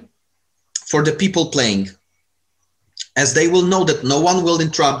gratification for the people playing, as they will know that no one will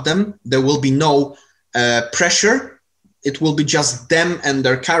interrupt them. There will be no pressure. It will be just them and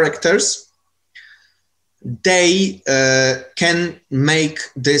their characters. They can make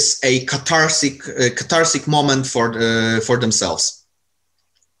this a cathartic moment for themselves.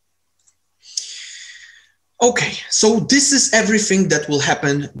 Okay, so this is everything that will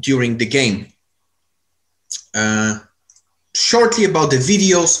happen during the game. Shortly about the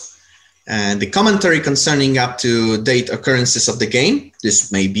videos and the commentary concerning up-to-date occurrences of the game.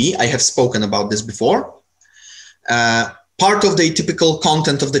 This may be, I have spoken about this before. Part of the typical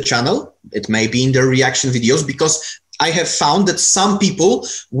content of the channel, it may be in their reaction videos, because I have found that some people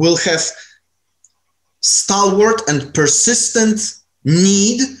will have stalwart and persistent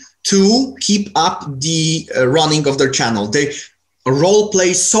need to keep up the running of their channel. They role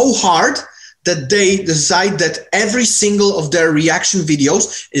play so hard that they decide that every single of their reaction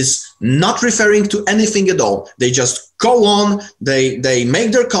videos is not referring to anything at all. They just go on, they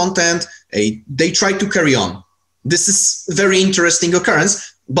make their content, they try to carry on. This is a very interesting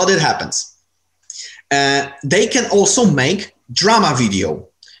occurrence, but it happens. They can also make drama video,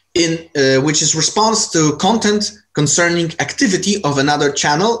 which is response to content concerning activity of another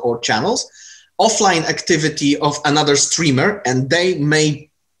channel or channels, offline activity of another streamer, and they may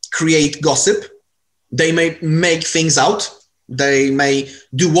create gossip. They may make things out They may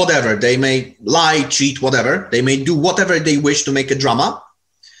do whatever. They may lie, cheat, whatever. They may do whatever they wish to make a drama.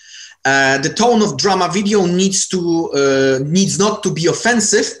 The tone of drama video needs not to be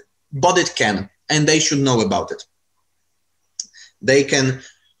offensive, but it can, and they should know about it. They can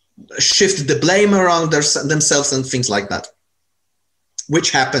shift the blame around themselves and things like that,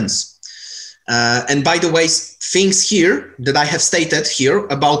 which happens. And by the way, things here that I have stated here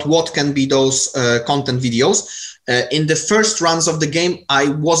about what can be those content videos, in the first runs of the game, I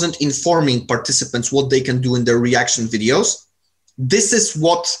wasn't informing participants what they can do in their reaction videos. This is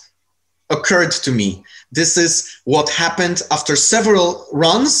what occurred to me. This is what happened after several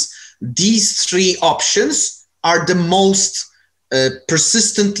runs. These three options are the most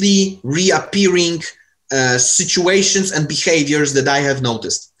persistently reappearing situations and behaviors that I have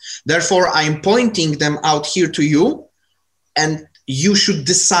noticed. Therefore, I am pointing them out here to you, and you should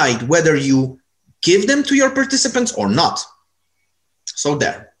decide whether you give them to your participants or not. So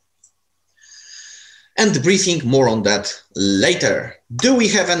there. And the briefing, more on that later. Do we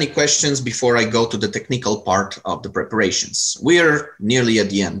have any questions before I go to the technical part of the preparations? We're nearly at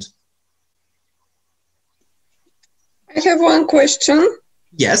the end. I have one question.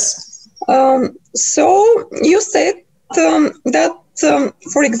 Yes. So you said that,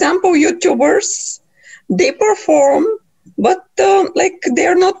 for example, YouTubers, they perform, but like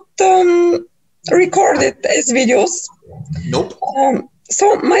they're not recorded as videos. Nope.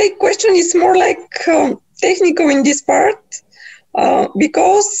 So my question is more like technical in this part,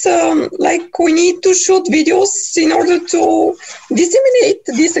 because like we need to shoot videos in order to disseminate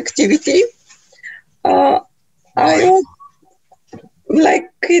this activity. I would like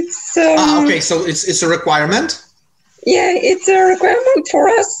it's okay, so it's a requirement. Yeah, it's a requirement for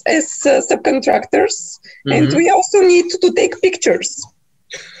us as subcontractors, and we also need to take pictures.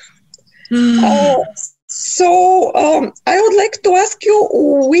 So I would like to ask you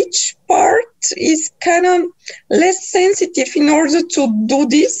which part is kind of less sensitive in order to do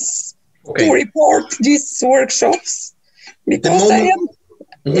this, to report these workshops, because I am.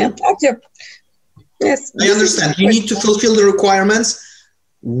 Yeah. Okay. Yes. I understand. You need to fulfill the requirements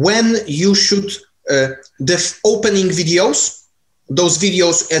when you shoot the opening videos. Those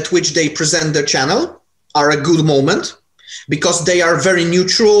videos at which they present their channel are a good moment, because they are very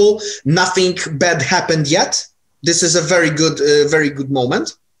neutral. Nothing bad happened yet. This is a very good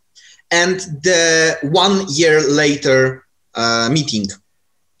moment. And the 1 year later meeting,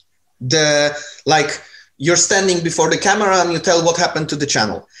 like you're standing before the camera and you tell what happened to the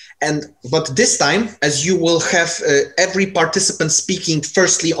channel. But this time, as you will have every participant speaking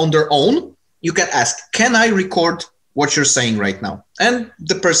firstly on their own, you can ask, can I record what you're saying right now? And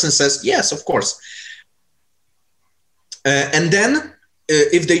the person says, yes, of course. And then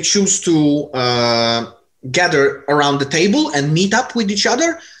if they choose to gather around the table and meet up with each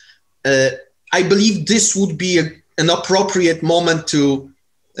other, I believe this would be an appropriate moment to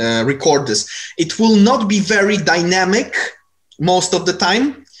record this. It will not be very dynamic most of the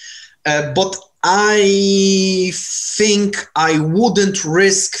time, but I think I wouldn't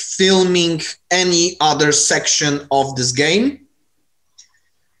risk filming any other section of this game,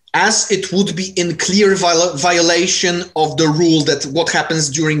 as it would be in clear violation of the rule that what happens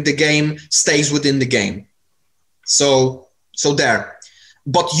during the game stays within the game. So there.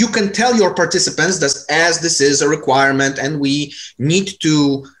 But you can tell your participants that as this is a requirement and we need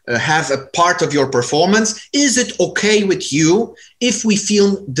to have a part of your performance, is it okay with you if we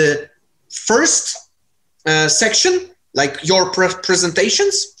film the first section, like your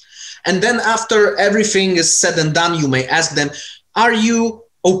presentations? And then after everything is said and done, you may ask them, are you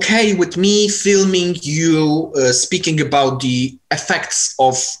okay with me filming you speaking about the effects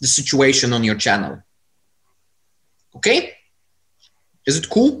of the situation on your channel? Okay? Is it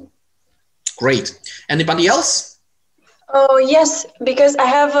cool? Great. Anybody else? Oh, yes, because I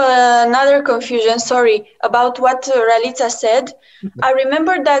have another confusion, sorry, about what Ralica said. I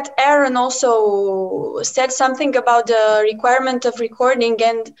remember that Aaron also said something about the requirement of recording,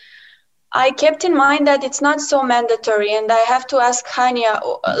 and I kept in mind that it's not so mandatory, and I have to ask Hania,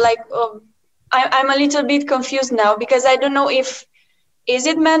 I'm a little bit confused now, because I don't know if is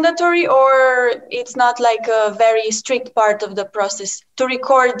it mandatory or it's not like a very strict part of the process to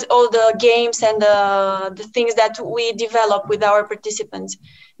record all the games and the things that we develop with our participants.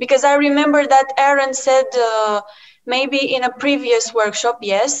 Because I remember that Aaron said maybe in a previous workshop,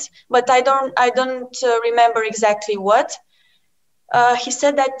 yes, but I don't remember exactly what. He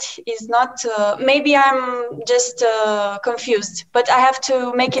said that is not, maybe I'm just confused, but I have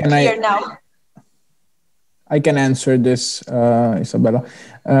to make it clear now. I can answer this, Isabella.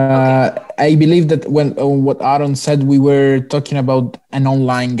 Okay. I believe that when what Aaron said, we were talking about an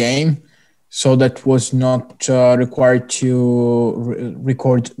online game, so that was not required to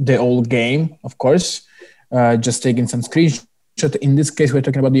record the whole game, of course, just taking some screenshots. In this case, we're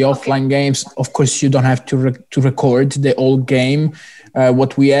talking about the offline games. Of course, you don't have to record the whole game.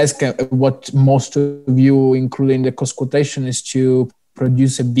 What we ask, what most of you, including the cost quotation, is to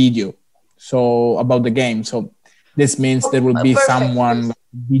produce a video. So about the game. So this means there will be someone,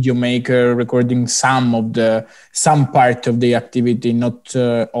 video maker, recording some part of the activity, not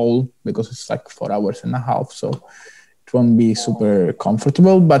all, because it's like 4 hours and a half. So it won't be super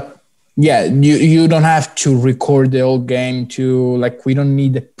comfortable, but yeah, you don't have to record the whole game to, like, we don't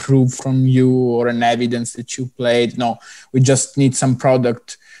need a proof from you or an evidence that you played. No, we just need some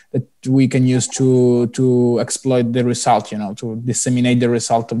product that we can use to exploit the result, to disseminate the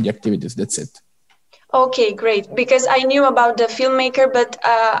result of the activities. That's it. Okay, great. Because I knew about the filmmaker, but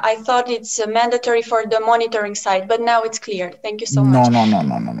I thought it's mandatory for the monitoring side, but now it's clear. Thank you so much.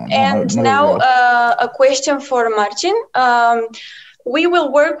 No. And now a question for Marcin. We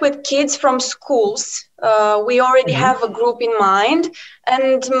will work with kids from schools. We already have a group in mind,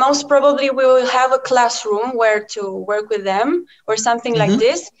 and most probably we will have a classroom where to work with them or something like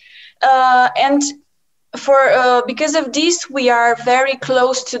this. And because of this, we are very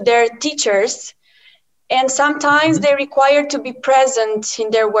close to their teachers, and sometimes they require to be present in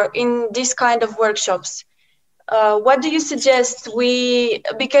their work, in this kind of workshops. What do you suggest?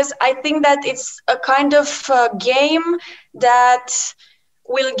 Because I think that it's a kind of game that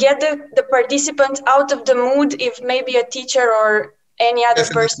will get the participant out of the mood if maybe a teacher or any other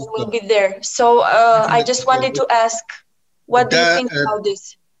person will be there. So I just wanted to ask, what do you think about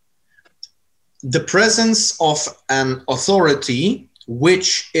this? The presence of an authority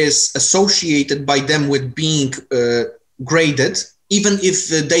which is associated by them with being graded, even if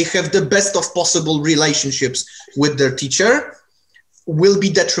they have the best of possible relationships with their teacher, will be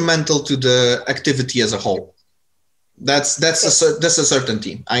detrimental to the activity as a whole. That's a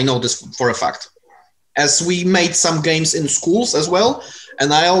certainty. I know this for a fact. As we made some games in schools as well,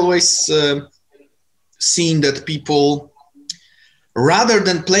 and I always seen that people, rather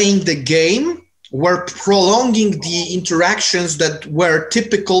than playing the game, were prolonging the interactions that were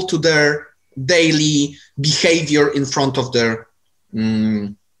typical to their daily behavior in front of their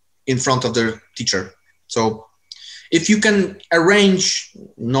teacher. So if you can arrange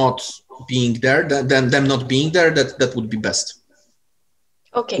not being there, then them not being there, that would be best.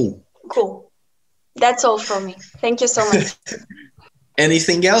 Okay, cool. That's all from me. Thank you so much.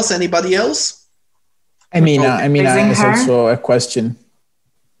 Anything else? Anybody else? Amina has also a question.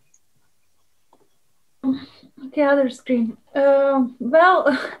 The other screen.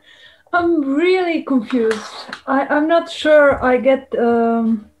 Well, I'm really confused. I'm not sure I get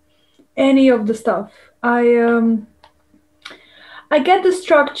any of the stuff. I get the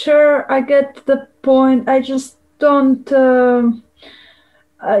structure, I get the point, I just don't...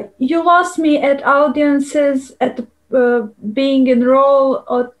 you lost me at audiences, at being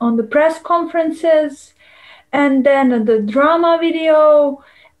enrolled on the press conferences, and then the drama video,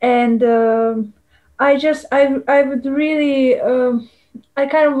 and I would really... I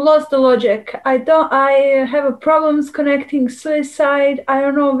kind of lost the logic. I have problems connecting suicide. I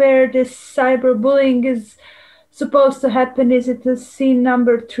don't know where this cyberbullying is supposed to happen. Is it the scene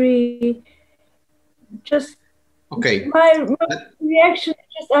number 3? Just okay. My reaction is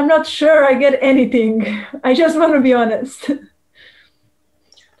just, I'm not sure I get anything. I just want to be honest.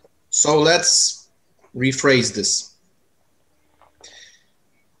 So let's rephrase this.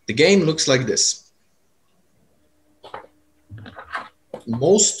 The game looks like this.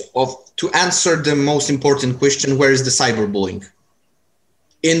 To answer the most important question, where is the cyberbullying?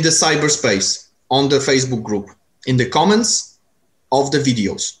 In the cyberspace, on the Facebook group, in the comments of the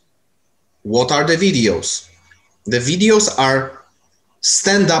videos. What are the videos? The videos are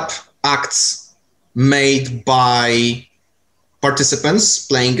stand-up acts made by participants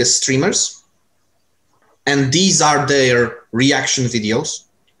playing as streamers. And these are their reaction videos.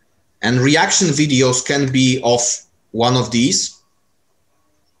 And reaction videos can be of one of these.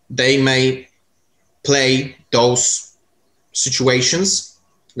 They may play those situations,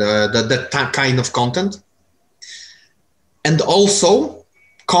 that kind of content. And also,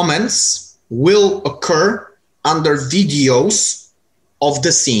 comments will occur under videos of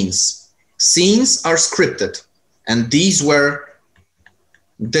the scenes. Scenes are scripted, and these were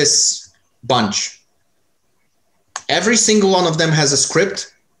this bunch. Every single one of them has a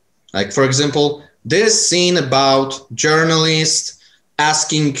script. Like, for example, this scene about journalists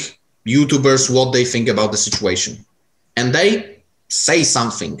asking YouTubers what they think about the situation. And they say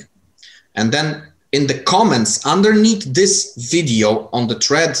something. And then in the comments underneath this video on the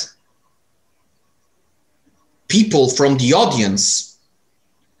thread, people from the audience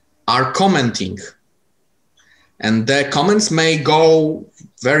are commenting. And the comments may go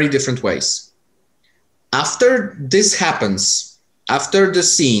very different ways. After this happens, after the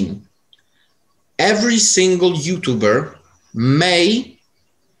scene, every single YouTuber may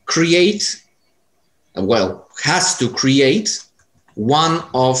create, well, has to create one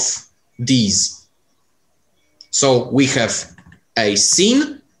of these. So we have a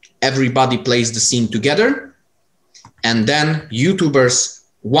scene, everybody plays the scene together, and then YouTubers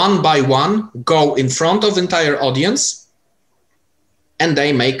one by one go in front of entire audience and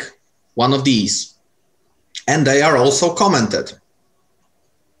they make one of these. And they are also commented.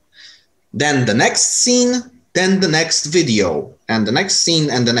 Then the next scene, then the next video, and the next scene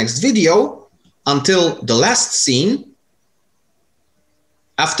and the next video until the last scene,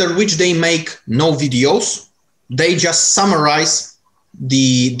 after which they make no videos. They just summarize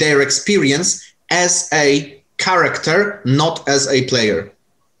their experience as a character, not as a player.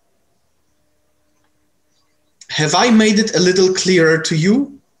 Have I made it a little clearer to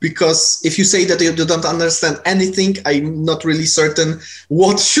you? Because if you say that you don't understand anything, I'm not really certain.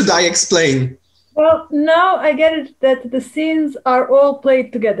 What should I explain? Well, now I get it that the scenes are all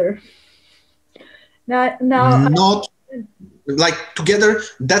played together. Now not like together.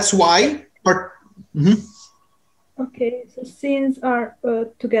 That's why. Okay, so scenes are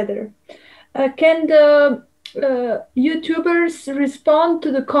together. Can the YouTubers respond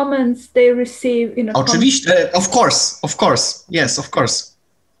to the comments they receive in a Oczywiście, of course, yes, of course.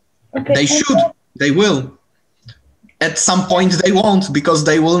 Okay. They should, they will. At some point they won't, because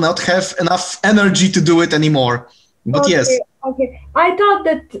they will not have enough energy to do it anymore. But okay, yes. Okay, I thought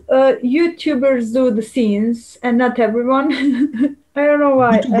that YouTubers do the scenes and not everyone. I don't know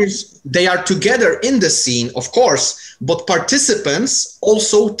why. YouTubers, they are together in the scene, of course, but participants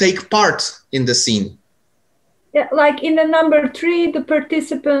also take part in the scene. Yeah, like in the number 3, the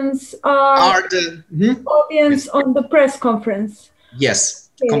participants are the audience on the press conference. Yes,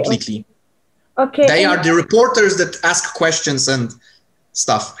 okay, completely. Okay. They are the reporters that ask questions and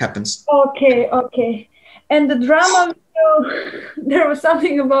stuff happens. Okay, okay. And the drama video, there was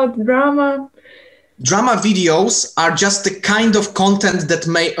something about drama. Drama videos are just the kind of content that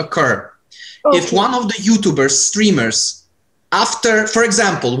may occur. Okay. If one of the YouTubers, streamers, after, for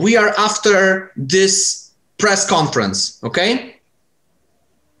example, we are after this press conference, okay?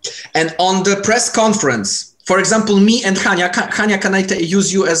 And on the press conference, for example, me and Hania, Hania, can I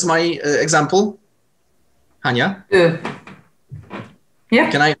use you as my example? Hania? Yeah.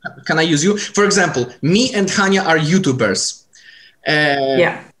 Can I use you? For example, me and Hania are YouTubers.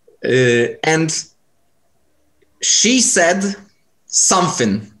 Yeah. And she said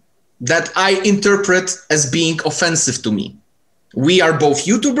something that I interpret as being offensive to me. We are both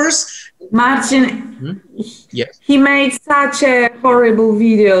YouTubers. Marcin, yes. He made such horrible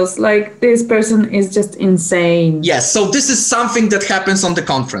videos. Like, this person is just insane. Yes, so this is something that happens on the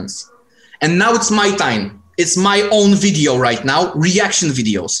conference. And now it's my time. It's my own video right now, reaction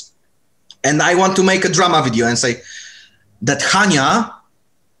videos. And I want to make a drama video and say that Hania,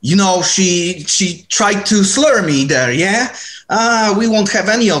 you know, she tried to slur me there, yeah? We won't have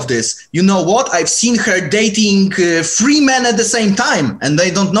any of this. You know what? I've seen her dating 3 men at the same time and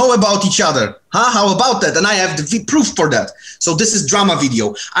they don't know about each other. Huh? How about that? And I have the proof for that. So this is drama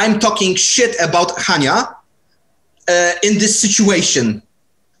video. I'm talking shit about Hania in this situation.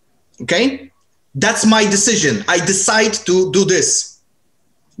 Okay? That's my decision. I decide to do this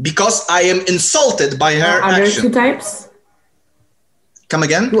because I am insulted by her Other action. 2 types? Come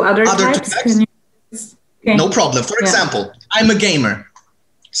again? Do other 2 types? types? Okay. No problem. For example, I'm a gamer,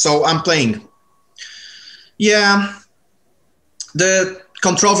 so I'm playing. Yeah, the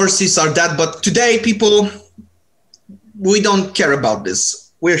controversies are that, but today people, we don't care about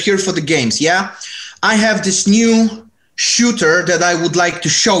this. We're here for the games, yeah? I have this new shooter that I would like to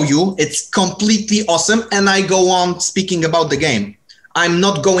show you. It's completely awesome, and I go on speaking about the game. I'm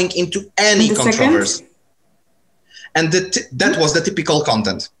not going into any controversy. And that was the typical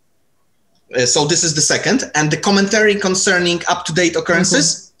content. So this is the second. And the commentary concerning up-to-date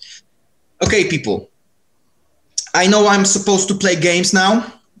occurrences. Okay, people. I know I'm supposed to play games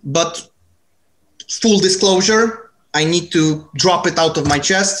now, but full disclosure, I need to drop it out of my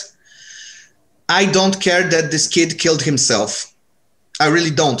chest. I don't care that this kid killed himself. I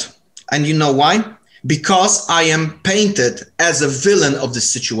really don't. And you know why? Because I am painted as a villain of this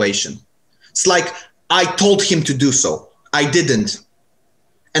situation. It's like I told him to do so. I didn't.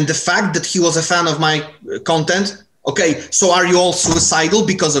 and the fact that he was a fan of my content. Okay, so are you all suicidal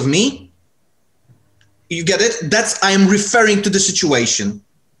because of me? You get it? I am referring to the situation.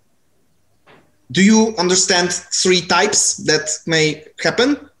 Do you understand 3 types that may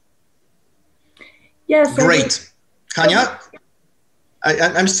happen? Yes. Great. Hania?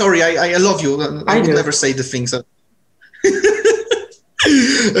 I'm sorry, I love you. I would never say the things.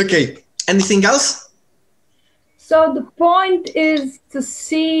 Okay, anything else? So the point is to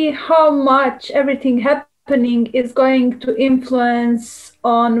see how much everything happening is going to influence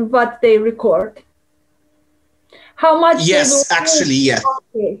on what they record. How much? Yes, actually, yeah.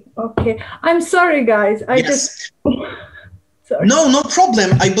 Okay. I'm sorry, guys. Sorry. No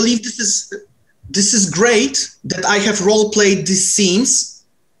problem. I believe this is great that I have role played these scenes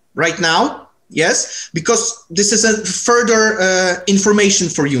right now. Yes, because this is a further information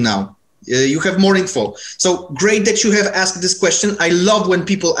for you now. You have more info. So great that you have asked this question. I love when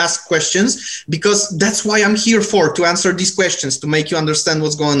people ask questions, because that's why I'm here to answer these questions, to make you understand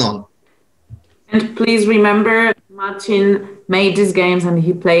what's going on. And please remember, Marcin made these games and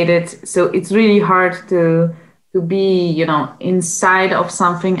he played it. So it's really hard to be, inside of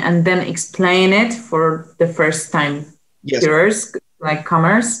something and then explain it for the first time viewers, like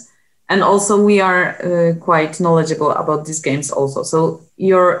comers. And also we are quite knowledgeable about these games also. So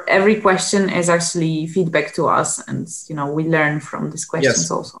every question is actually feedback to us, and we learn from these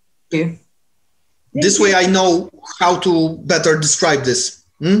questions also. Thank you. This way I know how to better describe this.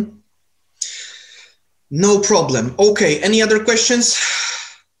 No problem. Okay, any other questions?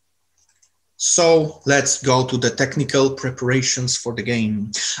 So let's go to the technical preparations for the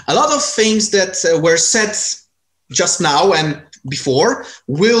game. A lot of things that were said just now and before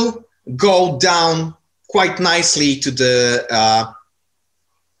will go down quite nicely to the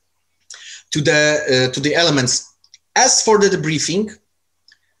elements. As for the debriefing,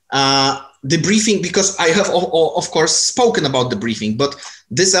 because I have of course spoken about debriefing, but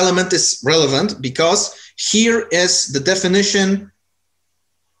this element is relevant because here is the definition.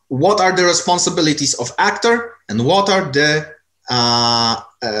 What are the responsibilities of actor and what are the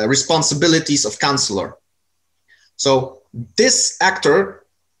responsibilities of counselor? So this actor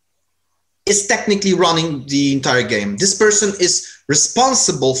is technically running the entire game. This person is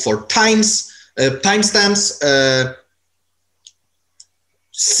responsible for timestamps,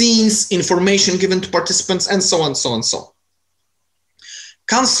 scenes, information given to participants, and so on, so on, so on.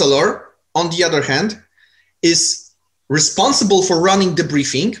 Counselor, on the other hand, is responsible for running the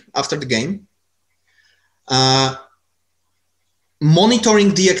briefing after the game,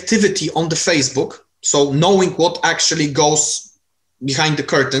 monitoring the activity on the Facebook, so knowing what actually goes behind the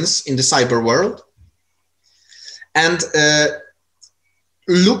curtains in the cyber world, and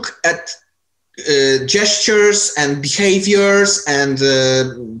look at gestures and behaviors and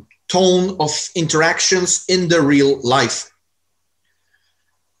tone of interactions in the real life.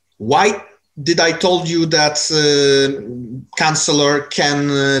 Why did I told you that counselor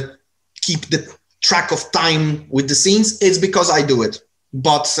can keep the track of time with the scenes? It's because I do it,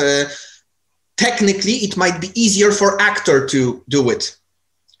 but technically it might be easier for actor to do it.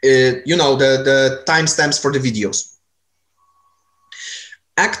 The timestamps for the videos.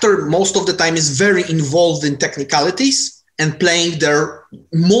 Actor most of the time is very involved in technicalities and playing their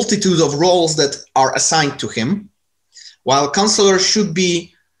multitude of roles that are assigned to him, while counselor should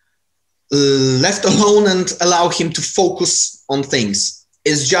be left alone and allow him to focus on things.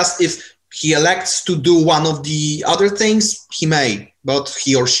 It's just if he elects to do one of the other things, he may, but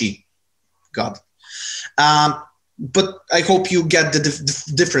he or she, God. But I hope you get the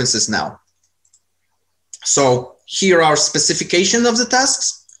differences now. So here are specification of the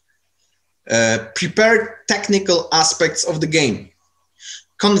tasks. Prepare technical aspects of the game.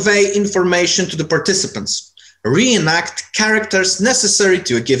 Convey information to the participants. Reenact characters necessary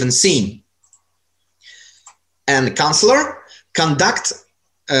to a given scene. And counselor, conduct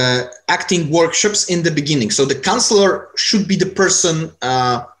acting workshops in the beginning. So the counselor should be the person,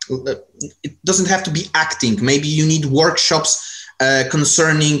 it doesn't have to be acting. Maybe you need workshops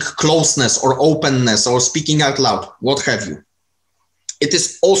concerning closeness or openness or speaking out loud, what have you. It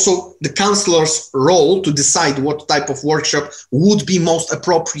is also the counselor's role to decide what type of workshop would be most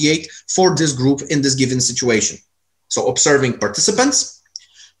appropriate for this group in this given situation. So observing participants,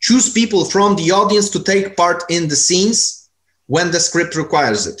 choose people from the audience to take part in the scenes when the script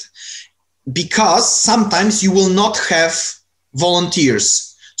requires it. Because sometimes you will not have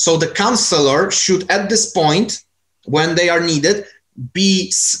volunteers. So the counselor should, at this point, when they are needed,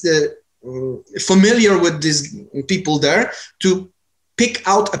 be familiar with these people there to pick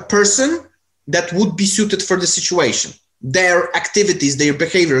out a person that would be suited for the situation. their activities, their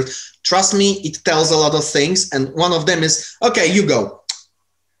behaviors. Trust me, it tells a lot of things. And one of them is, okay, you go.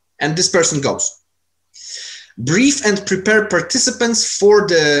 And this person goes. Brief and prepare participants for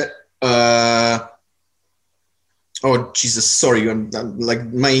the, oh, Jesus, sorry, I'm like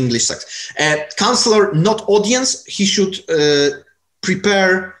my English sucks. Counselor, not audience, he should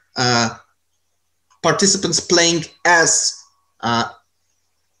prepare participants playing as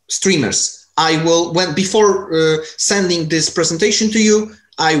streamers. I will, before sending this presentation to you,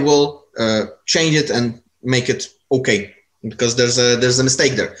 I will change it and make it okay, because there's a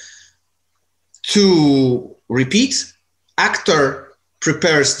mistake there. To repeat, actor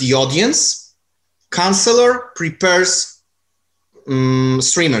prepares the audience, counselor prepares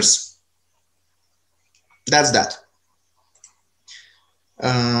streamers. That's that.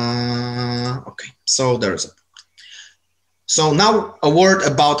 Okay, so there's it. So now a word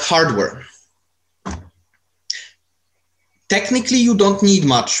about hardware. Technically, you don't need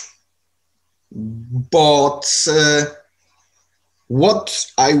much, but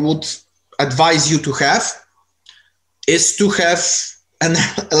what I would advise you to have is to have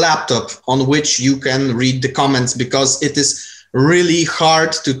a laptop on which you can read the comments, because it is really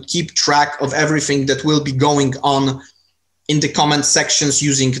hard to keep track of everything that will be going on in the comment sections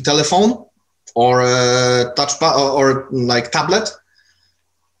using a telephone or a touchpad or like tablet.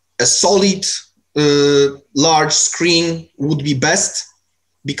 A solid large screen would be best,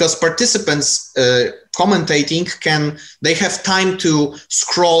 because participants commentating they have time to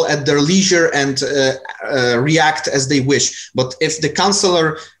scroll at their leisure and react as they wish. But if the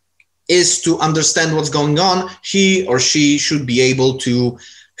counselor is to understand what's going on, he or she should be able to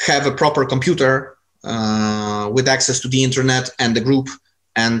have a proper computer with access to the internet and the group,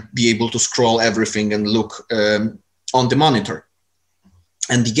 and be able to scroll everything and look on the monitor.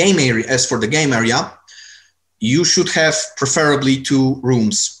 And the game area, as for the game area, you should have preferably 2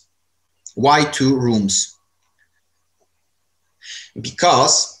 rooms. Why 2 rooms?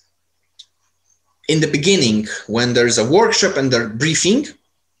 Because in the beginning, when there is a workshop and a briefing,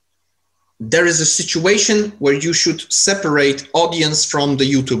 there is a situation where you should separate audience from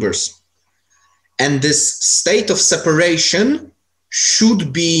the YouTubers. And this state of separation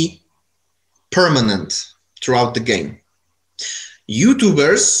should be permanent throughout the game.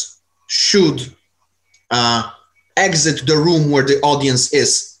 YouTubers should exit the room where the audience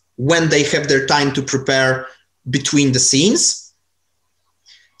is when they have their time to prepare between the scenes,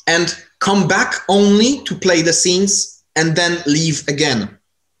 and come back only to play the scenes and then leave again.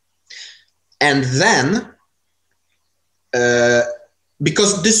 And then,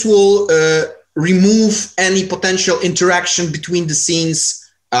 because this will remove any potential interaction between the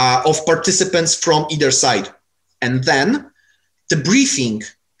scenes of participants from either side. And then the briefing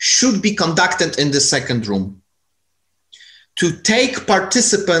should be conducted in the second room to take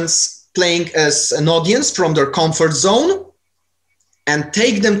participants playing as an audience from their comfort zone and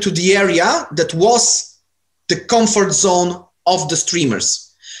take them to the area that was the comfort zone of the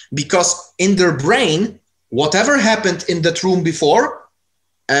streamers. Because in their brain, whatever happened in that room before,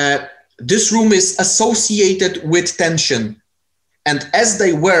 this room is associated with tension. And as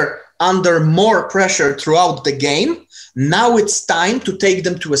they were under more pressure throughout the game, now it's time to take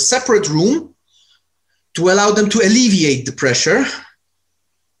them to a separate room to allow them to alleviate the pressure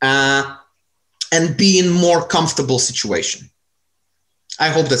and be in more comfortable situation. I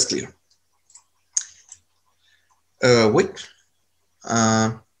hope that's clear.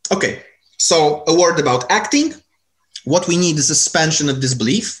 Okay, so a word about acting. What we need is a suspension of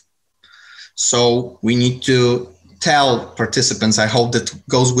disbelief. So we need to tell participants, I hope that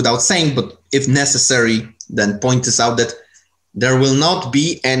goes without saying, but if necessary, then point this out, that there will not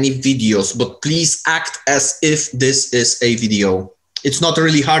be any videos, but please act as if this is a video. It's not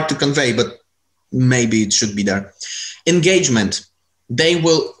really hard to convey, but maybe it should be there. Engagement. They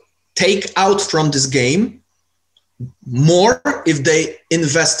will take out from this game more if they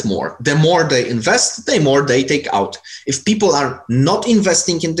invest more. The more they invest, the more they take out. If people are not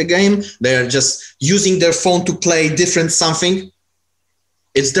investing in the game, they're just using their phone to play different something,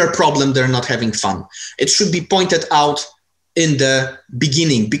 it's their problem, they're not having fun. It should be pointed out in the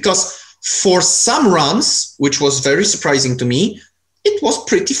beginning, because for some runs, which was very surprising to me, it was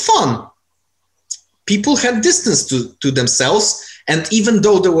pretty fun. People had distance to themselves, and even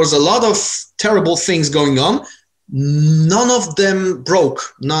though there was a lot of terrible things going on, none of them broke.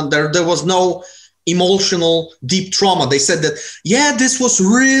 There was no emotional deep trauma. They said that, yeah, this was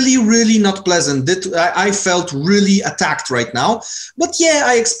really, really not pleasant. I felt really attacked right now, but yeah,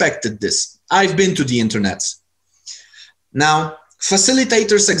 I expected this. I've been to the internet. Now,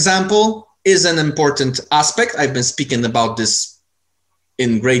 facilitators example, is an important aspect. I've been speaking about this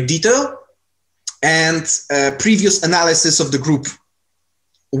in great detail, and previous analysis of the group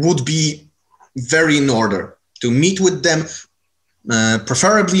would be very in order to meet with them,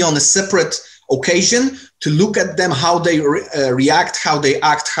 preferably on a separate occasion, to look at them, how they react, how they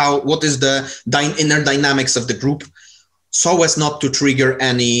act, what is the inner dynamics of the group, so as not to trigger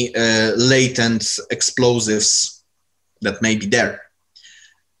any latent explosives that may be there.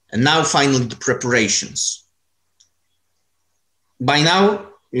 And now finally the preparations. By now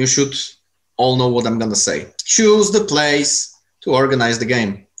you should all know what I'm gonna say. Choose the place to organize the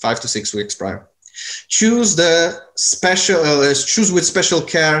game 5 to 6 weeks prior. Choose the choose with special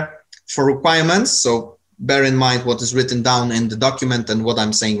care for requirements. So bear in mind what is written down in the document and what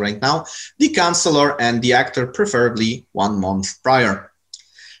I'm saying right now. The counselor and the actor, preferably 1 month prior.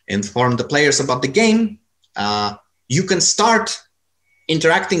 Inform the players about the game. You can start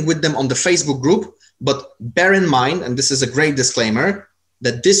interacting with them on the Facebook group, but bear in mind, and this is a great disclaimer,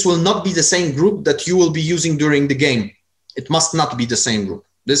 that this will not be the same group that you will be using during the game. It must not be the same group.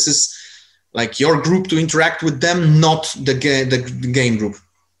 This is like your group to interact with them, not the game group.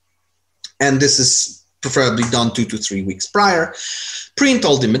 And this is preferably done 2 to 3 weeks prior. Print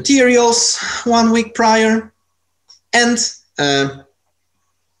all the materials 1 week prior, and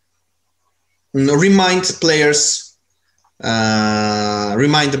remind players,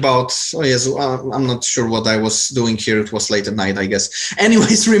 remind about, oh yes, I'm not sure what I was doing here. It was late at night, I guess.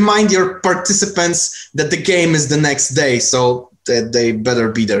 Anyways, remind your participants that the game is the next day, so that they better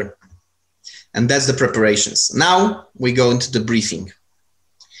be there. And that's the preparations. Now we go into the briefing.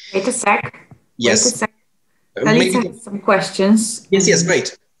 Wait a sec. Yes. Wait a sec. Maybe has some questions. Yes,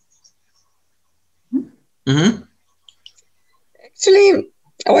 great. Mm-hmm. Actually,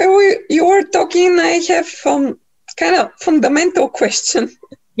 while you were talking, I have kind of fundamental question.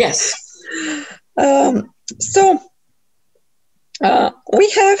 Yes. So we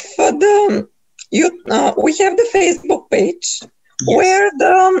have the Facebook page, yes, where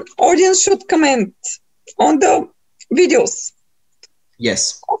the audience should comment on the videos.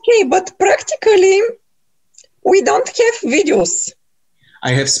 Yes. Okay, but practically we don't have videos.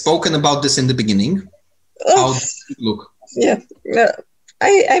 I have spoken about this in the beginning. How does it look? Yeah.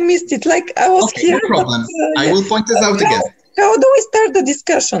 I missed it. Like I was okay, here. No problem. But, I will point this out again. How do we start the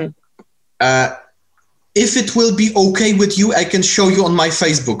discussion? If it will be okay with you, I can show you on my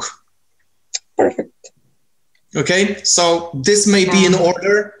Facebook. Perfect. Okay, so this may be in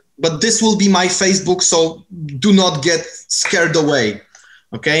order, but this will be my Facebook, so do not get scared away.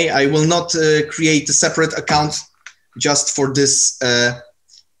 Okay, I will not create a separate account just for this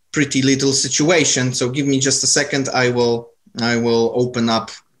pretty little situation. So give me just a second. I will open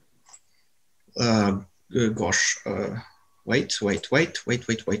up. Wait.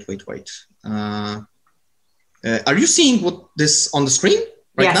 Are you seeing what this on the screen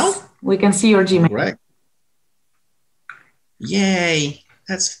right now? Yes, we can see your Gmail. Right. Yay,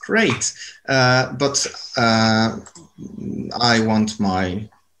 that's great. But I want my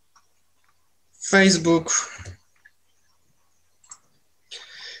Facebook.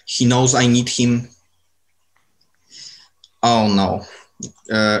 He knows I need him. Oh no.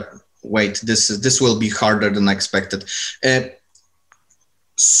 Wait, this will be harder than expected.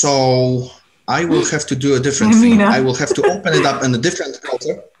 So I will have to do a different thing. I will have to open it up in a different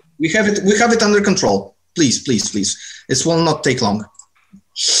browser. We have it under control. Please. This will not take long.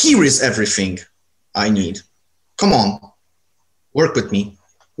 Here is everything I need. Come on. Work with me.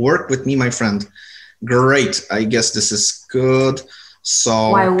 Work with me, my friend. Great. I guess this is good. So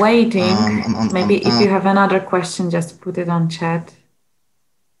while waiting, maybe if you have another question, just put it on chat.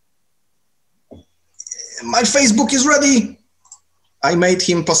 My Facebook is ready. I made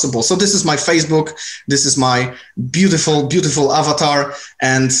him possible. So this is my Facebook. This is my beautiful, beautiful avatar.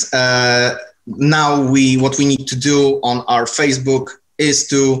 And now what we need to do on our Facebook is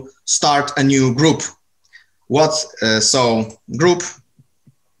to start a new group. So group,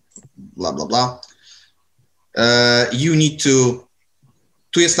 blah, blah, blah. You need to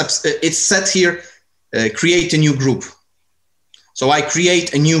 2 steps. It's set here, create a new group. So I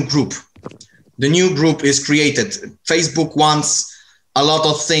create a new group. The new group is created. Facebook wants a lot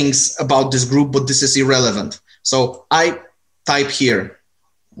of things about this group, but this is irrelevant. So I type here,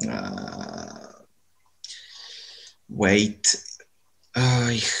 wait,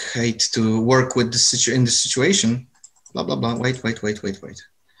 I hate to work with in this situation, blah, blah, blah, wait.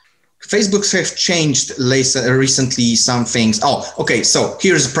 Facebooks have changed recently some things. Oh, okay, so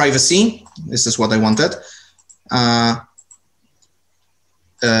here's privacy. This is what I wanted.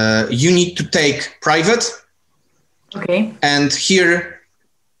 You need to take private. Okay. And here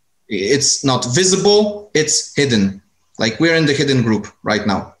It's not visible, it's hidden. Like we're in the hidden group right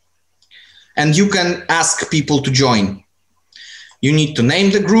now. And you can ask people to join. You need to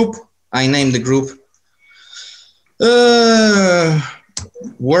name the group. I name the group.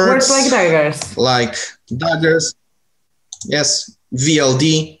 Words like daggers. Like daggers. Yes.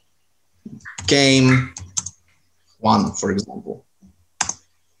 VLD. Game 1, for example.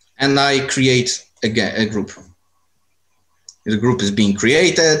 And I create a group. The group is being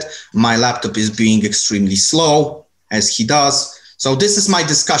created. My laptop is being extremely slow, as he does. So this is my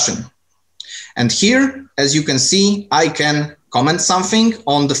discussion. And here, as you can see, I can comment something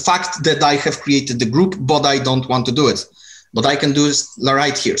on the fact that I have created the group, but I don't want to do it. But I can do it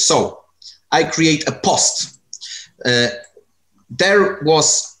right here. So I create a post. There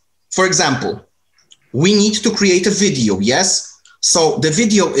was, for example, we need to create a video, yes? So the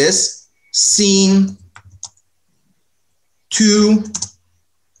video is scene 2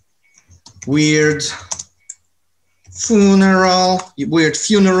 weird funeral,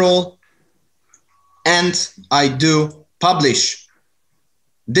 and I do publish.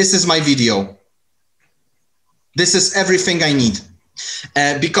 This is my video. This is everything I need.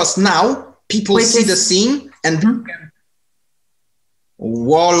 Because now people see the scene and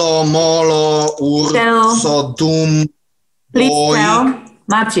Wolo, Molo, Urso, Doom. Please tell,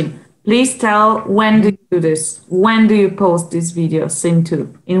 Marcin, please tell, when do you do this? When do you post this video, scene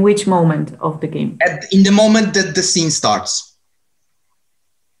 2? In which moment of the game? In the moment that the scene starts.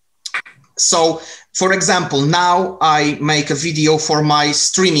 So, for example, now I make a video for my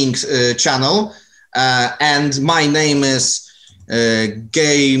streaming channel, and my name is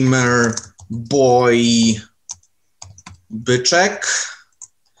Gamer Boy Byczek.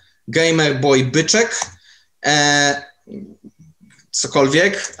 Gamer Boy Byczek.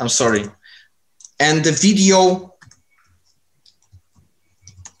 Cokolwiek, I'm sorry. And the video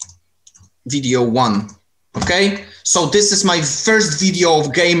 1. Okay, so this is my first video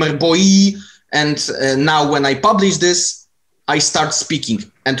of Gamer Boy, and now when I publish this, I start speaking.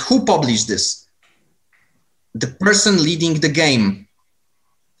 And who published this? The person leading the game.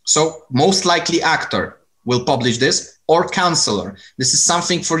 So most likely actor will publish this, or counselor. This is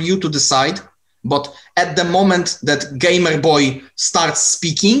something for you to decide. But at the moment that Gamer Boy starts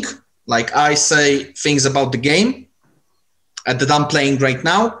speaking, like I say things about the game that I'm playing right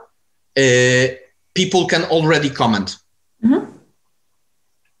now, people can already comment. Mm-hmm.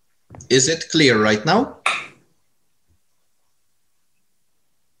 Is it clear right now?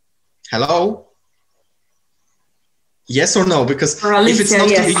 Hello? Yes or no? Because Alicia, if it's not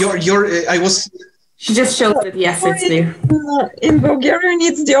yes. I was... She just showed it. Yes, it's clear. In Bulgarian,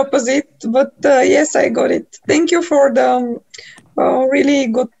 it's the opposite, but yes, I got it. Thank you for the really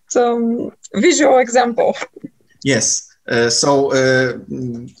good visual example. Yes. Look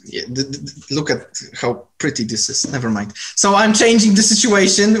at how pretty this is. Never mind. So I'm changing the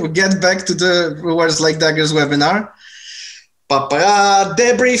situation. We'll get back to the Words Like Daggers webinar.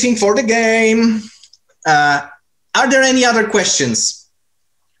 Debriefing for the game. Are there any other questions?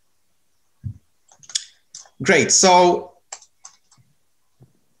 Great. So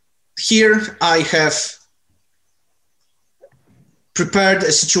here I have prepared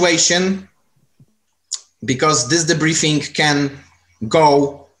a situation, because this debriefing can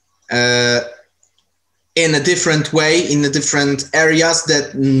go in a different way, in the different areas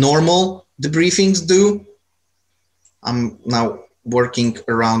that normal debriefings do. I'm now working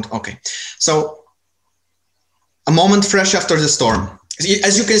around, okay. So a moment fresh after the storm.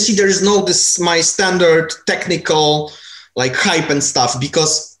 As you can see, there is no my standard technical like hype and stuff,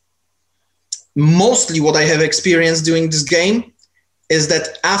 because mostly what I have experienced doing this game is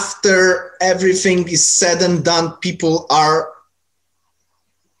that after everything is said and done, people are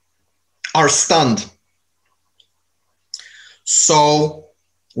stunned. So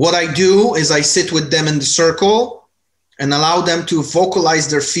what I do is I sit with them in the circle and allow them to vocalize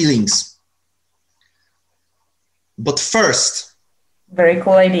their feelings. But first... Very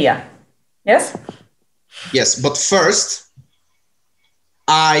cool idea. Yes? Yes, but first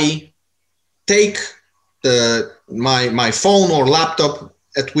I take my phone or laptop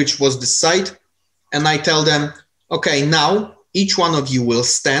at which was the site, and I tell them, okay, now each one of you will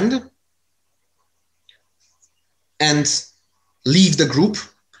stand and leave the group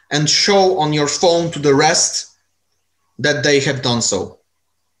and show on your phone to the rest that they have done so.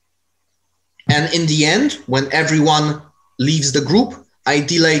 And in the end, when everyone leaves the group, I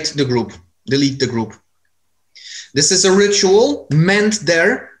delete the group. This is a ritual meant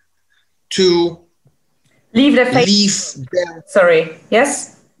there to leave the their, sorry,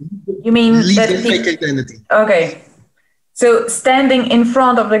 yes? You mean leave that their fake identity. Okay. So standing in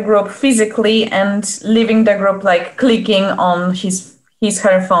front of the group physically and leaving the group, like clicking on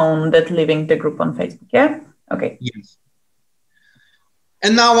her phone, that leaving the group on Facebook. Yeah. Okay. Yes.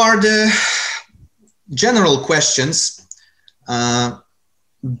 And now are the general questions,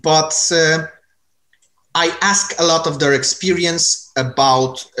 but I ask a lot of their experience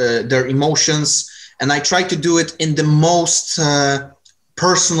about their emotions, and I try to do it in the most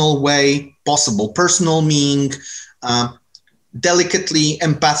personal way possible. Personal meaning delicately,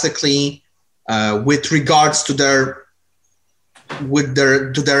 empathically, with regards to their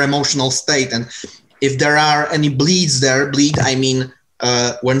emotional state. And if there are any bleeds there, I mean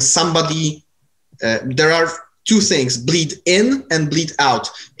when somebody, there are two things, bleed in and bleed out.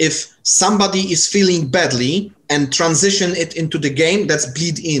 If somebody is feeling badly and transition it into the game, that's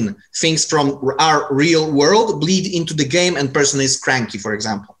bleed in. Things from our real world bleed into the game and person is cranky, for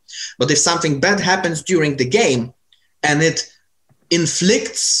example. But if something bad happens during the game and it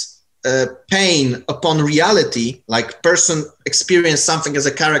inflicts pain upon reality, like person experienced something as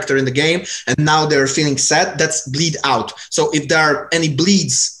a character in the game and now they're feeling sad, that's bleed out. So if there are any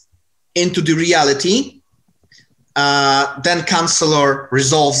bleeds into the reality, then counselor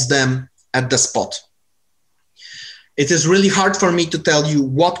resolves them at the spot. It is really hard for me to tell you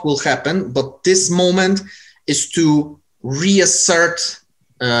what will happen, but this moment is to reassert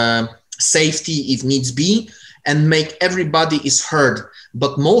safety if needs be and make everybody is heard.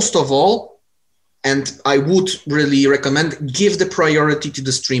 But most of all, and I would really recommend, give the priority to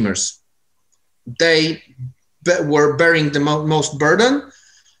the streamers. They were bearing the most burden,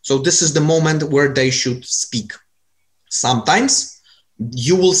 so this is the moment where they should speak. Sometimes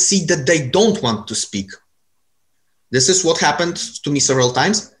you will see that they don't want to speak. This is what happened to me several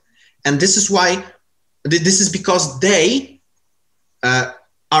times. And this is why, this is because they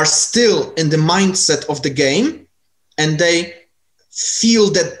are still in the mindset of the game and they feel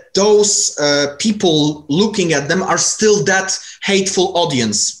that those people looking at them are still that hateful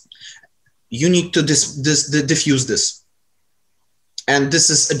audience. You need to diffuse this. And this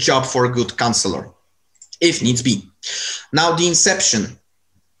is a job for a good counselor, if needs be. Now the inception,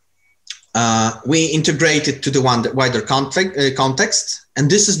 we integrate it to the wider context, and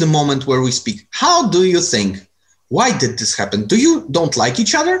this is the moment where we speak. How do you think? Why did this happen? Don't like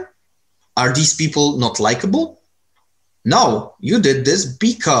each other? Are these people not likable? No, you did this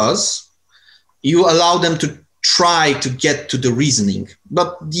because you allow them to try to get to the reasoning.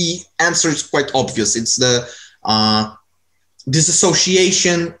 But the answer is quite obvious. It's the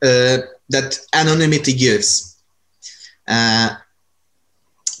disassociation that anonymity gives.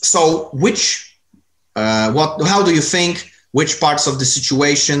 So how do you think which parts of the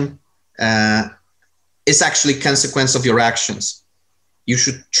situation is actually consequence of your actions? You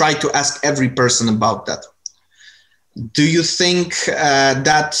should try to ask every person about that. Do you think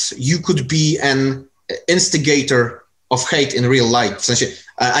that you could be an instigator of hate in real life?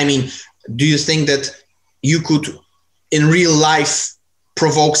 I mean, do you think that you could in real life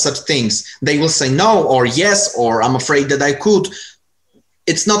provoke such things? They will say no or yes, or I'm afraid that I could.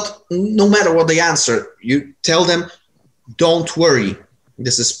 It's not, no matter what they answer, you tell them, don't worry.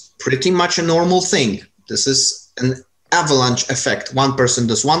 This is pretty much a normal thing. This is an avalanche effect. One person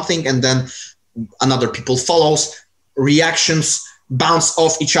does one thing and then another people follows. Reactions bounce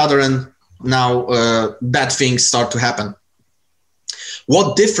off each other and now bad things start to happen.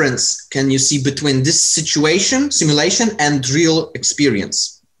 What difference can you see between this simulation and real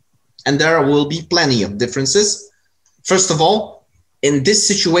experience? And there will be plenty of differences. First of all, in this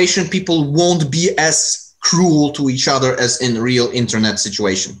situation, people won't be as cruel to each other as in real internet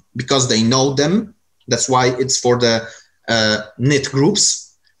situation because they know them. That's why it's for the knit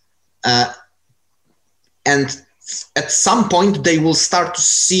groups. And at some point, they will start to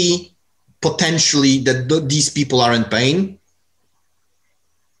see potentially that these people are in pain.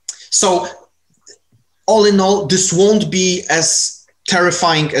 So all in all, this won't be as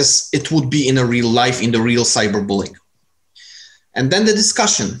terrifying as it would be in a real life, in the real cyberbullying. And then the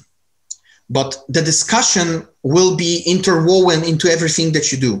discussion. But the discussion will be interwoven into everything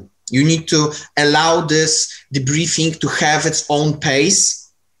that you do. You need to allow this debriefing to have its own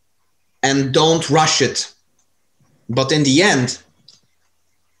pace and don't rush it. But in the end,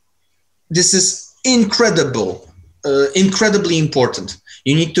 this is incredibly important.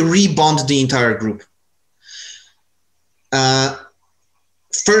 You need to rebond the entire group.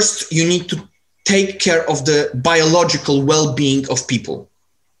 First, you need to take care of the biological well-being of people.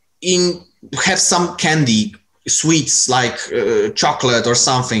 Have some candy, sweets like chocolate or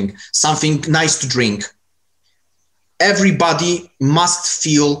something nice to drink. Everybody must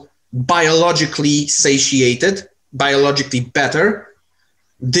feel biologically satiated biologically better.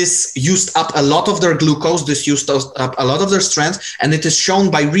 This used up a lot of their glucose, this used up a lot of their strength, and it is shown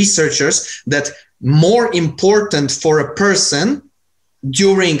by researchers that more important for a person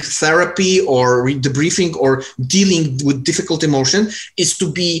during therapy or debriefing or dealing with difficult emotion is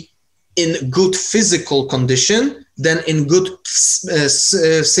to be in good physical condition than in good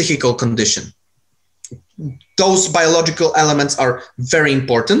psychical condition. Those biological elements are very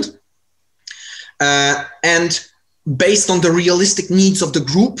important. And based on the realistic needs of the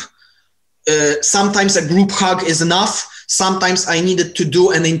group, sometimes a group hug is enough. Sometimes I needed to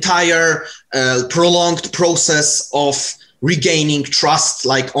do an entire prolonged process of regaining trust,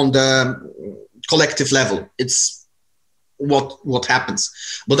 like on the collective level. It's what happens.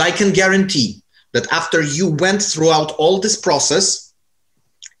 But I can guarantee that after you went throughout all this process,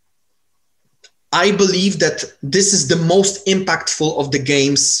 I believe that this is the most impactful of the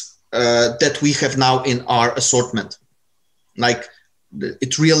games that we have now in our assortment. Like,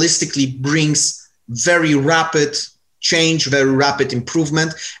 it realistically brings very rapid change, very rapid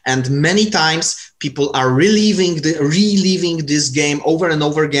improvement, and many times people are reliving this game over and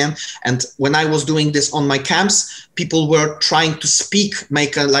over again. And when I was doing this on my camps, people were trying to speak,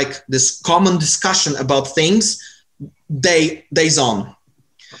 make like this common discussion about things days on.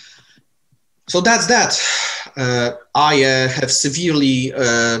 So that's that. I have severely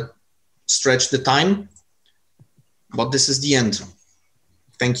stretched the time, but this is the end.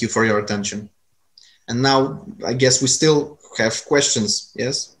 Thank you for your attention. And now I guess we still have questions,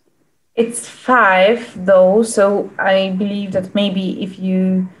 yes? It's 5 though, so I believe that maybe if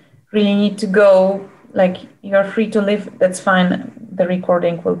you really need to go, like you're free to leave, that's fine. The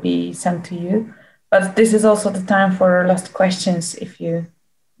recording will be sent to you. But this is also the time for last questions, if you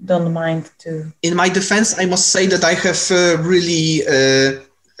don't mind to. In my defense, I must say that I have really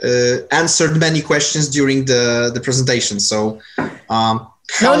answered many questions during the presentation. So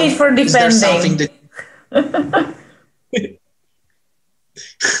no need for defending.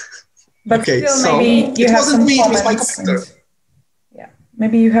 But okay, still, so maybe you have some me, comments. it was my computer. Yeah,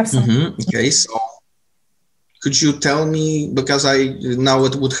 maybe you have some. Okay, so could you tell me, because I now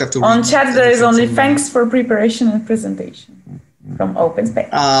it would have to. On chat, there is only thanks for preparation and presentation from Open Space.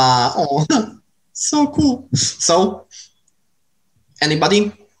 Oh, so cool. So,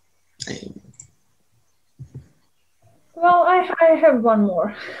 anybody? Well, I have one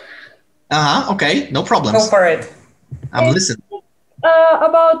more. Okay, no problem. Go for it. I'm listening.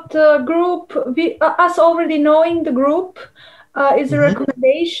 About the group, us already knowing the group is a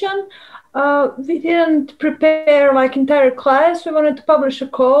recommendation. We didn't prepare like entire class. We wanted to publish a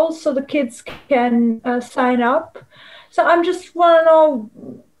call so the kids can sign up. So I'm just want to know,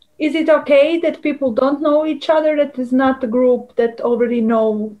 is it okay that people don't know each other? That is not the group that already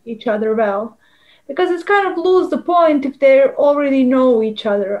know each other well. Because it's kind of lose the point if they already know each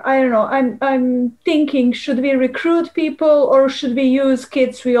other. I don't know. I'm thinking, should we recruit people or should we use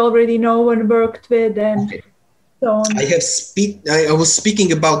kids we already know and worked with and so on? I was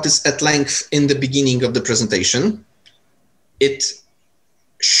speaking about this at length in the beginning of the presentation. It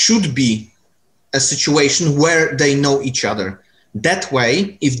should be a situation where they know each other. That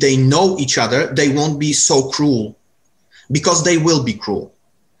way, if they know each other, they won't be so cruel, because they will be cruel.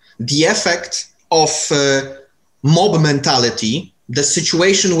 The effect of mob mentality, the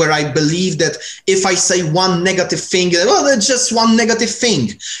situation where I believe that if I say one negative thing, well, that's just one negative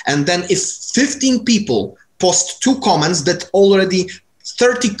thing. And then if 15 people post 2 comments, that already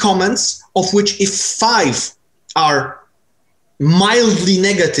 30 comments, of which if 5 are mildly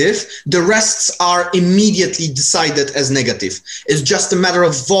negative, the rests are immediately decided as negative. It's just a matter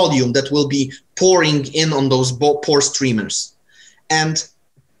of volume that will be pouring in on those poor streamers. And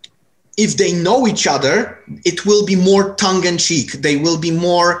if they know each other, it will be more tongue-in-cheek. They will be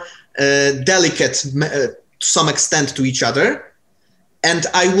more delicate to some extent to each other. And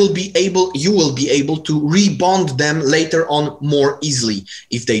you will be able to rebond them later on more easily.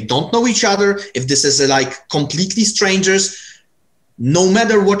 If they don't know each other, if this is like completely strangers, no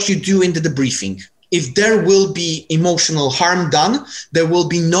matter what you do in the debriefing, if there will be emotional harm done, there will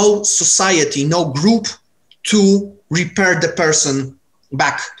be no society, no group to repair the person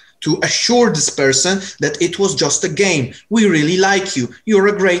back, to assure this person that it was just a game. We really like you. You're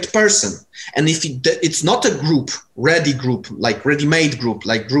a great person. And if it's not a group, like ready-made group,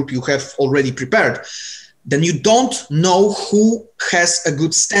 like group you have already prepared, then you don't know who has a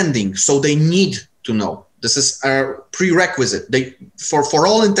good standing. So they need to know. This is a prerequisite. For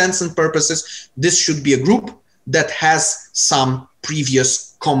all intents and purposes, this should be a group that has some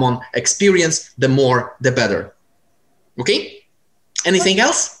previous common experience. The more, the better. Okay? Anything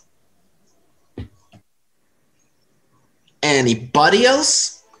else? Anybody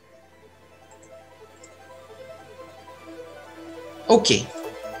else? Okay.